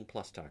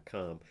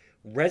propaneplus.com.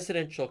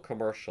 Residential,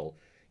 commercial,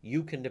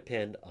 you can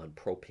depend on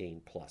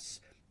Propane Plus.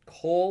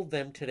 Call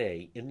them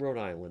today in Rhode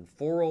Island,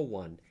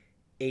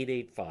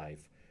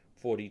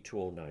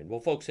 401-885-4209. Well,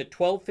 folks, at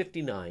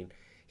 12:59,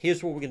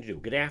 Here's what we're going to do.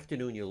 Good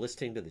afternoon. You're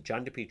listening to the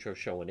John DePietro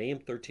Show on AM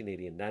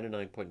 1380 and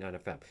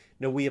 99.9 FM.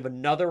 Now, we have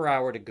another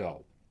hour to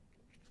go.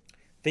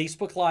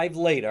 Facebook Live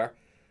later.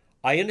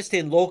 I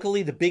understand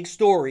locally the big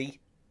story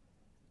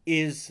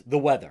is the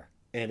weather,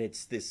 and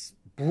it's this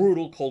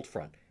brutal cold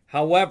front.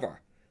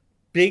 However,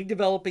 big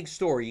developing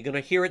story, you're going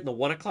to hear it in the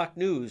 1 o'clock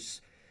news,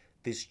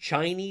 this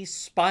Chinese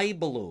spy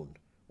balloon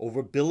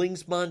over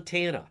Billings,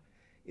 Montana.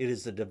 It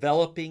is a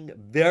developing,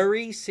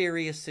 very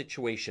serious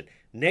situation.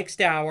 Next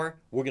hour,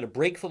 we're going to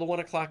break for the 1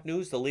 o'clock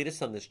news, the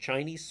latest on this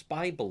Chinese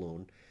spy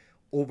balloon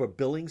over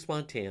Billings,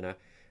 Montana.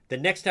 The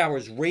next hour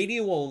is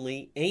radio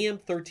only, AM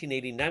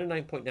 1380,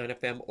 99.9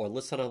 FM, or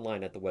listen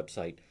online at the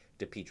website,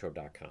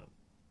 depetro.com.